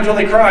Happy Gilmore till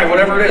they cry,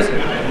 whatever it is.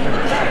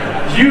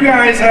 You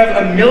guys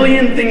have a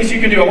million things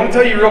you can do. I want to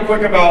tell you real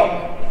quick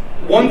about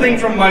one thing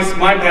from my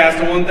past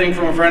and one thing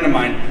from a friend of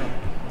mine.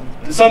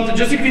 Something,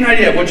 just to give you an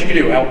idea of what you can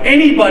do. How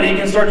anybody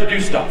can start to do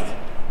stuff.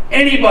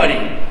 Anybody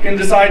can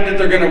decide that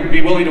they're going to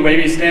be willing to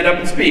maybe stand up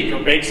and speak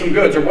or bake some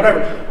goods or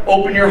whatever.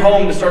 Open your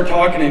home to start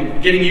talking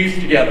and getting youth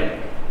together.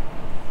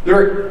 There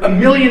are a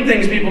million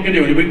things people can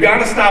do. And we've got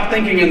to stop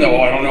thinking in the,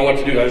 oh, I don't know what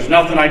to do. There's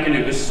nothing I can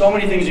do. There's so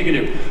many things you can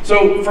do.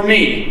 So for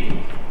me,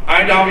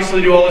 I'd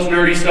obviously do all this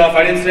nerdy stuff.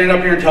 I didn't stand up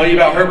here and tell you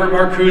about Herbert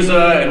Marcuse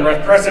and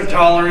repressive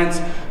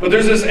tolerance. But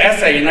there's this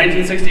essay in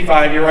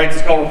 1965 he writes,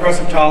 it's called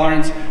Repressive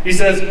Tolerance. He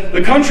says,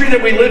 the country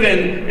that we live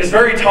in is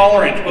very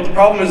tolerant, but the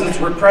problem is it's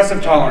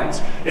repressive tolerance.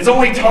 It's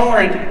only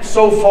tolerant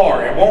so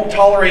far. It won't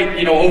tolerate,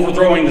 you know,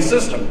 overthrowing the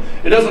system.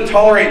 It doesn't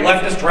tolerate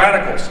leftist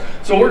radicals.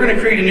 So we're going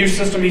to create a new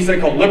system, he said,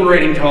 called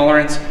liberating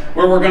tolerance,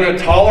 where we're going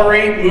to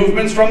tolerate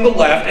movements from the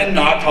left and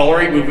not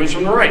tolerate movements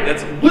from the right.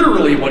 That's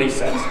literally what he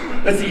says.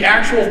 That's the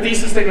actual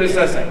thesis statement of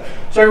this essay.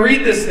 So I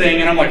read this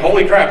thing and I'm like,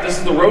 holy crap, this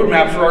is the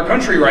roadmap for our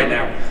country right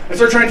now. I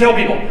start trying to tell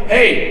people,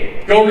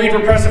 hey, go read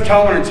Repressive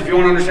Tolerance if you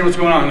want to understand what's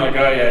going on. They're like,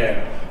 oh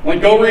yeah.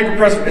 Like, go read the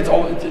press.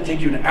 It'll take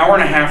you an hour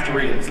and a half to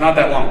read it. It's not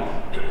that long.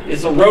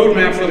 It's a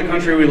roadmap for the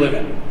country we live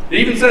in. It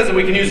even says that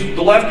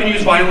the left can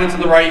use violence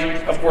and the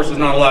right, of course, is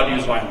not allowed to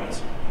use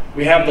violence.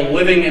 We have the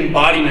living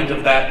embodiment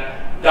of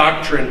that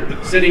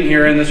doctrine sitting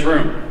here in this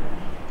room.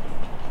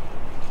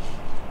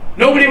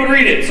 Nobody would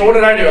read it. So what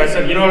did I do? I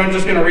said, you know what, I'm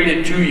just going to read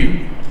it to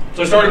you.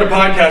 So I started a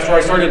podcast where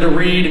I started to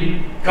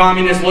read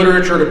communist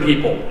literature to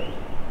people.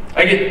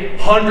 I get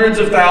hundreds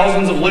of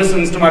thousands of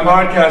listens to my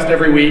podcast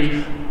every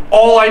week.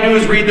 All I do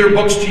is read their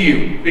books to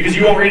you because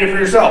you won't read it for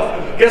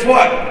yourself. Guess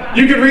what?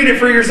 You can read it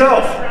for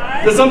yourself.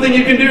 That's something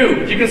you can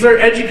do. You can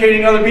start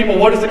educating other people.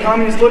 What does the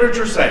communist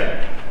literature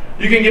say?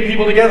 You can get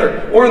people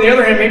together. Or on the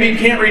other hand, maybe you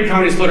can't read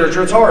communist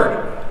literature. It's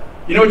hard.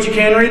 You know what you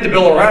can read? The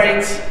Bill of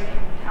Rights.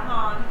 Come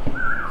on.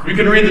 You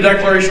can read the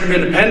Declaration of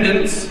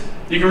Independence.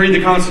 You can read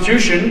the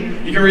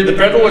Constitution. You can read the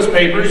Federalist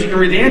Papers. You can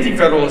read the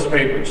Anti-Federalist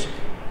Papers.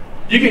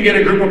 You can get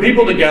a group of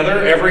people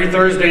together every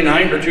Thursday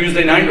night or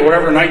Tuesday night or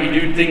whatever night you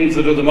do things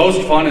that are the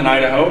most fun in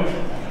Idaho.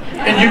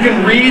 And you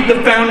can read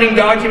the founding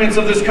documents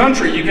of this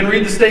country. You can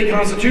read the state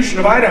constitution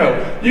of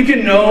Idaho. You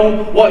can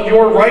know what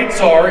your rights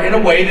are in a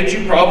way that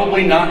you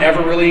probably not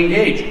ever really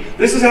engage.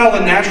 This is how the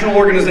national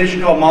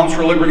organization called Moms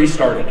for Liberty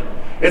started.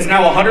 It's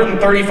now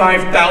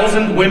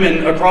 135,000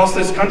 women across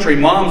this country,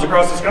 moms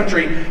across this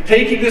country,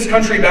 taking this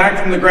country back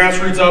from the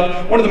grassroots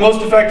up. One of the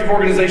most effective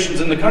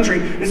organizations in the country.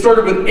 It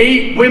started with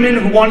 8 women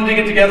who wanted to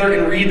get together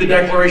and read the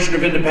Declaration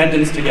of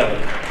Independence together.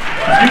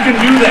 You can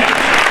do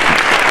that.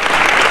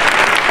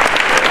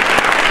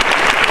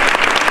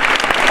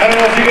 I don't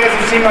know if you guys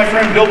have seen my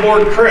friend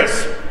Billboard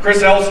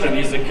Chris Elston.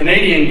 He's a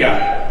Canadian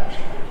guy.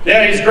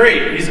 Yeah, he's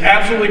great. He's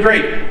absolutely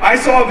great. I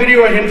saw a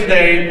video of him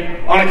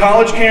today on a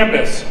college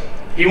campus.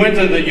 He went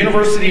to the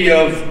University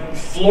of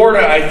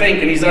Florida, I think,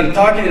 and he's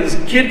talking, and this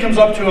kid comes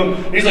up to him,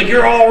 and he's like,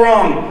 "You're all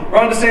wrong.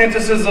 Ron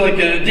DeSantis is like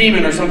a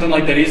demon," or something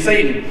like that. He's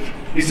Satan.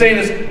 He's saying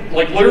this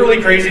like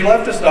literally crazy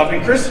leftist stuff,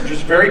 and Chris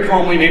just very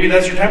calmly, maybe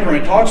that's your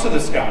temperament, talks to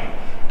this guy.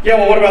 "Yeah,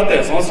 well, what about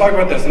this? Let's talk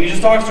about this." And he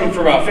just talks to him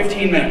for about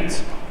 15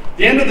 minutes. At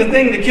the end of the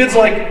thing, the kid's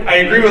like, "I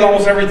agree with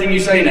almost everything you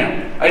say now.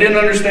 I didn't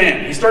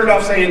understand." He started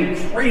off saying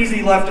crazy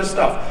leftist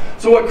stuff.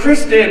 So what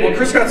Chris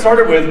got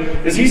started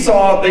with, is he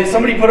saw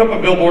somebody put up a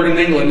billboard in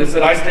England that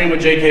said, "I stand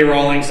with J.K.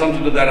 Rowling,"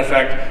 something to that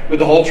effect, with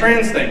the whole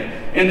trans thing.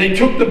 And they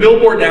took the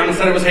billboard down and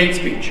said it was hate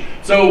speech.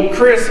 So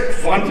Chris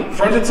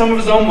fronted some of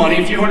his own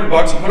money, a few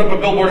 $100, and put up a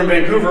billboard in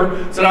Vancouver,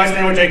 said, "I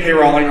stand with J.K.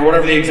 Rowling," or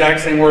whatever the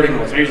exact same wording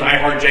was. Maybe it was "I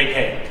heart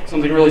J.K."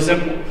 Something really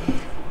simple.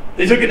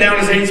 They took it down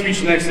as hate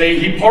speech the next day.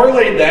 He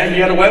parlayed that. He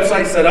had a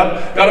website set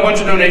up, got a bunch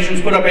of donations,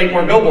 put up 8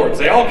 more billboards.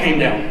 They all came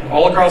down,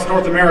 all across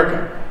North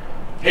America.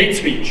 Hate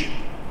speech.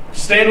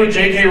 Stand with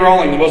J.K.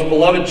 Rowling, the most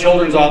beloved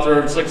children's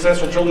author,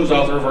 successful children's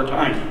author of our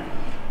time.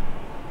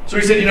 So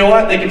he said, "You know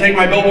what? They can take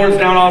my billboards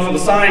down off of the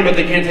sign, but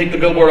they can't take the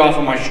billboard off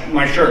of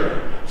my shirt."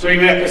 So he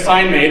got a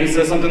sign made that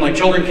says something like,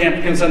 "Children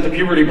can't consent to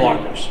puberty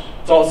blockers."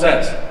 That's all it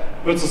says.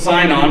 Puts a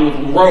sign on with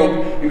a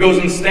rope and goes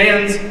and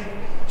stands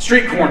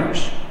street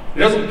corners. He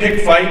doesn't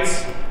pick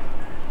fights.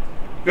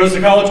 Goes to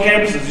college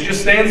campuses. He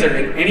just stands there.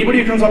 And anybody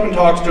who comes up and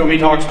talks to him, he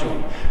talks to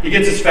him. He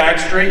gets his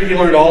facts straight. He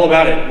learned all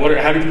about it.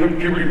 How do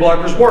puberty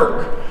blockers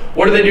work?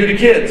 What do they do to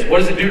kids? What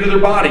does it do to their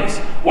bodies?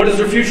 What does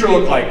their future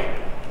look like?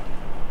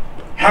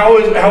 How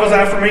is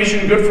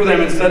affirmation good for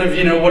them instead of,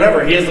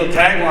 whatever? He has a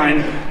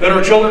tagline that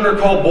our children are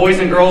called boys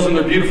and girls and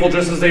they're beautiful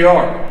just as they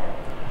are.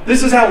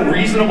 This is how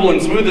reasonable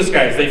and smooth this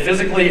guy is. They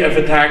physically have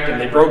attacked him.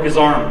 They broke his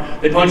arm.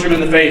 They punch him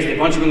in the face. They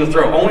punch him in the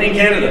throat. Only in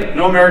Canada.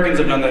 No Americans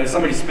have done that.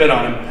 Somebody spit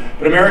on him.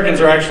 But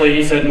Americans are actually,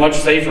 he said, much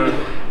safer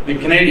than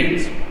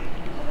Canadians.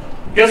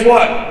 Guess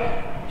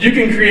what? You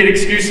can create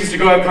excuses to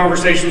go have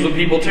conversations with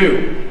people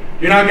too.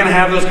 You're not going to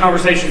have those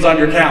conversations on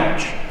your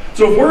couch.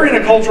 So if we're in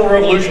a cultural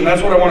revolution,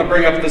 that's what I want to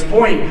bring up at this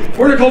point. If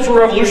we're in a cultural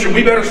revolution,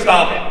 we better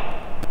stop it.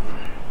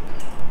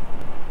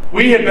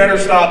 We had better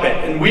stop it.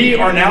 And we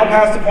are now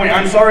past the point.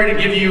 I'm sorry to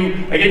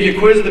I gave you a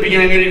quiz at the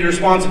beginning, I'm going to give you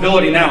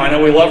responsibility now. I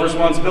know we love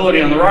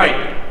responsibility on the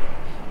right.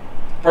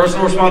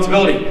 Personal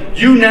responsibility.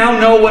 You now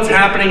know what's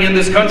happening in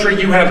this country.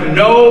 You have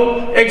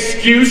no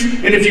excuse.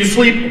 And if you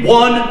sleep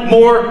one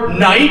more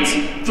night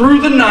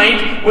through the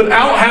night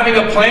without having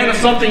a plan of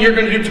something you're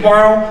going to do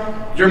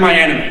tomorrow, you're my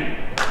enemy.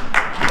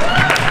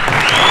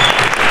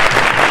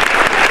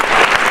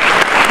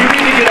 You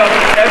need to get up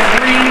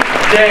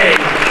every day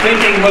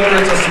thinking, whether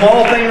it's a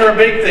small thing or a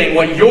big thing,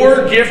 what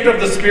your gift of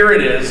the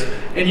Spirit is,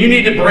 and you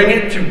need to bring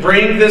it to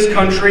bring this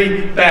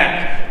country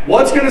back.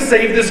 What's going to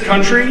save this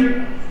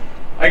country?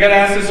 I got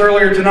asked this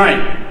earlier tonight.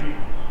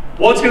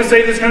 What's going to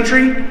save this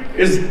country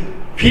is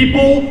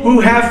people who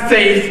have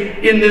faith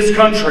in this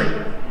country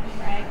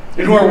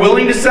and who are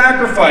willing to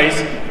sacrifice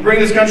to bring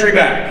this country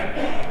back.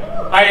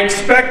 I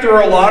expect there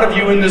are a lot of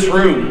you in this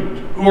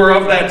room who are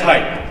of that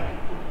type.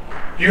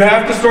 You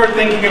have to start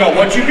thinking about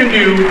what you can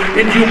do,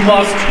 and you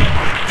must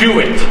do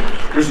it.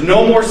 There's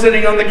no more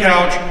sitting on the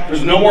couch.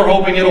 There's no more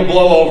hoping it'll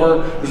blow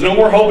over. There's no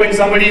more hoping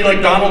somebody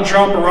like Donald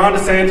Trump or Ron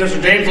DeSantis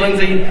or James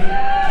Lindsay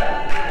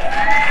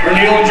or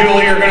Neil and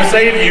Julie are going to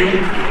save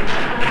you.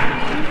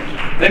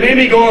 They made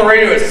me go on the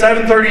radio at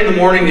 7:30 in the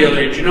morning the other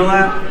day. Did you know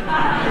that?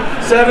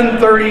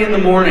 7:30 in the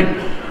morning.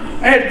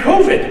 I had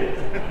COVID.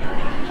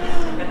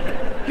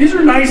 These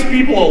are nice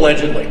people,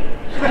 allegedly.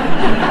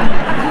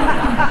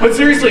 But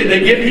seriously, they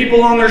get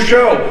people on their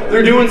show.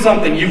 They're doing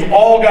something. You've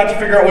all got to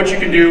figure out what you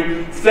can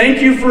do.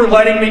 Thank you for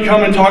letting me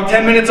come and talk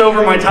 10 minutes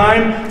over my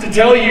time to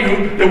tell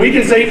you that we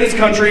can save this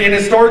country, and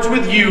it starts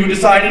with you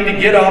deciding to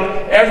get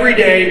up every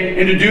day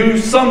and to do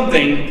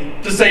something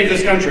to save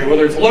this country.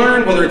 Whether it's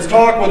learn, whether it's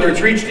talk, whether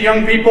it's reach the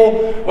young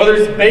people, whether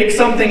it's bake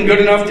something good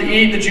enough to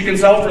eat that you can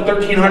sell for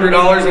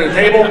 $1,300 at a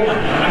table.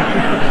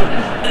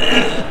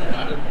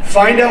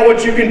 Find out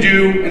what you can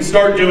do and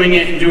start doing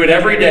it, and do it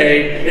every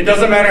day. It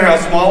doesn't matter how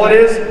small it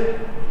is.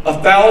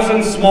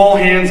 1,000 small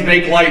hands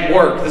make light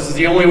work. This is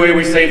the only way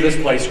we save this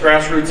place.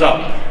 Grassroots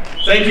up.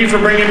 Thank you for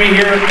bringing me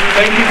here.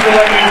 Thank you for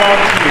letting me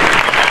talk to you.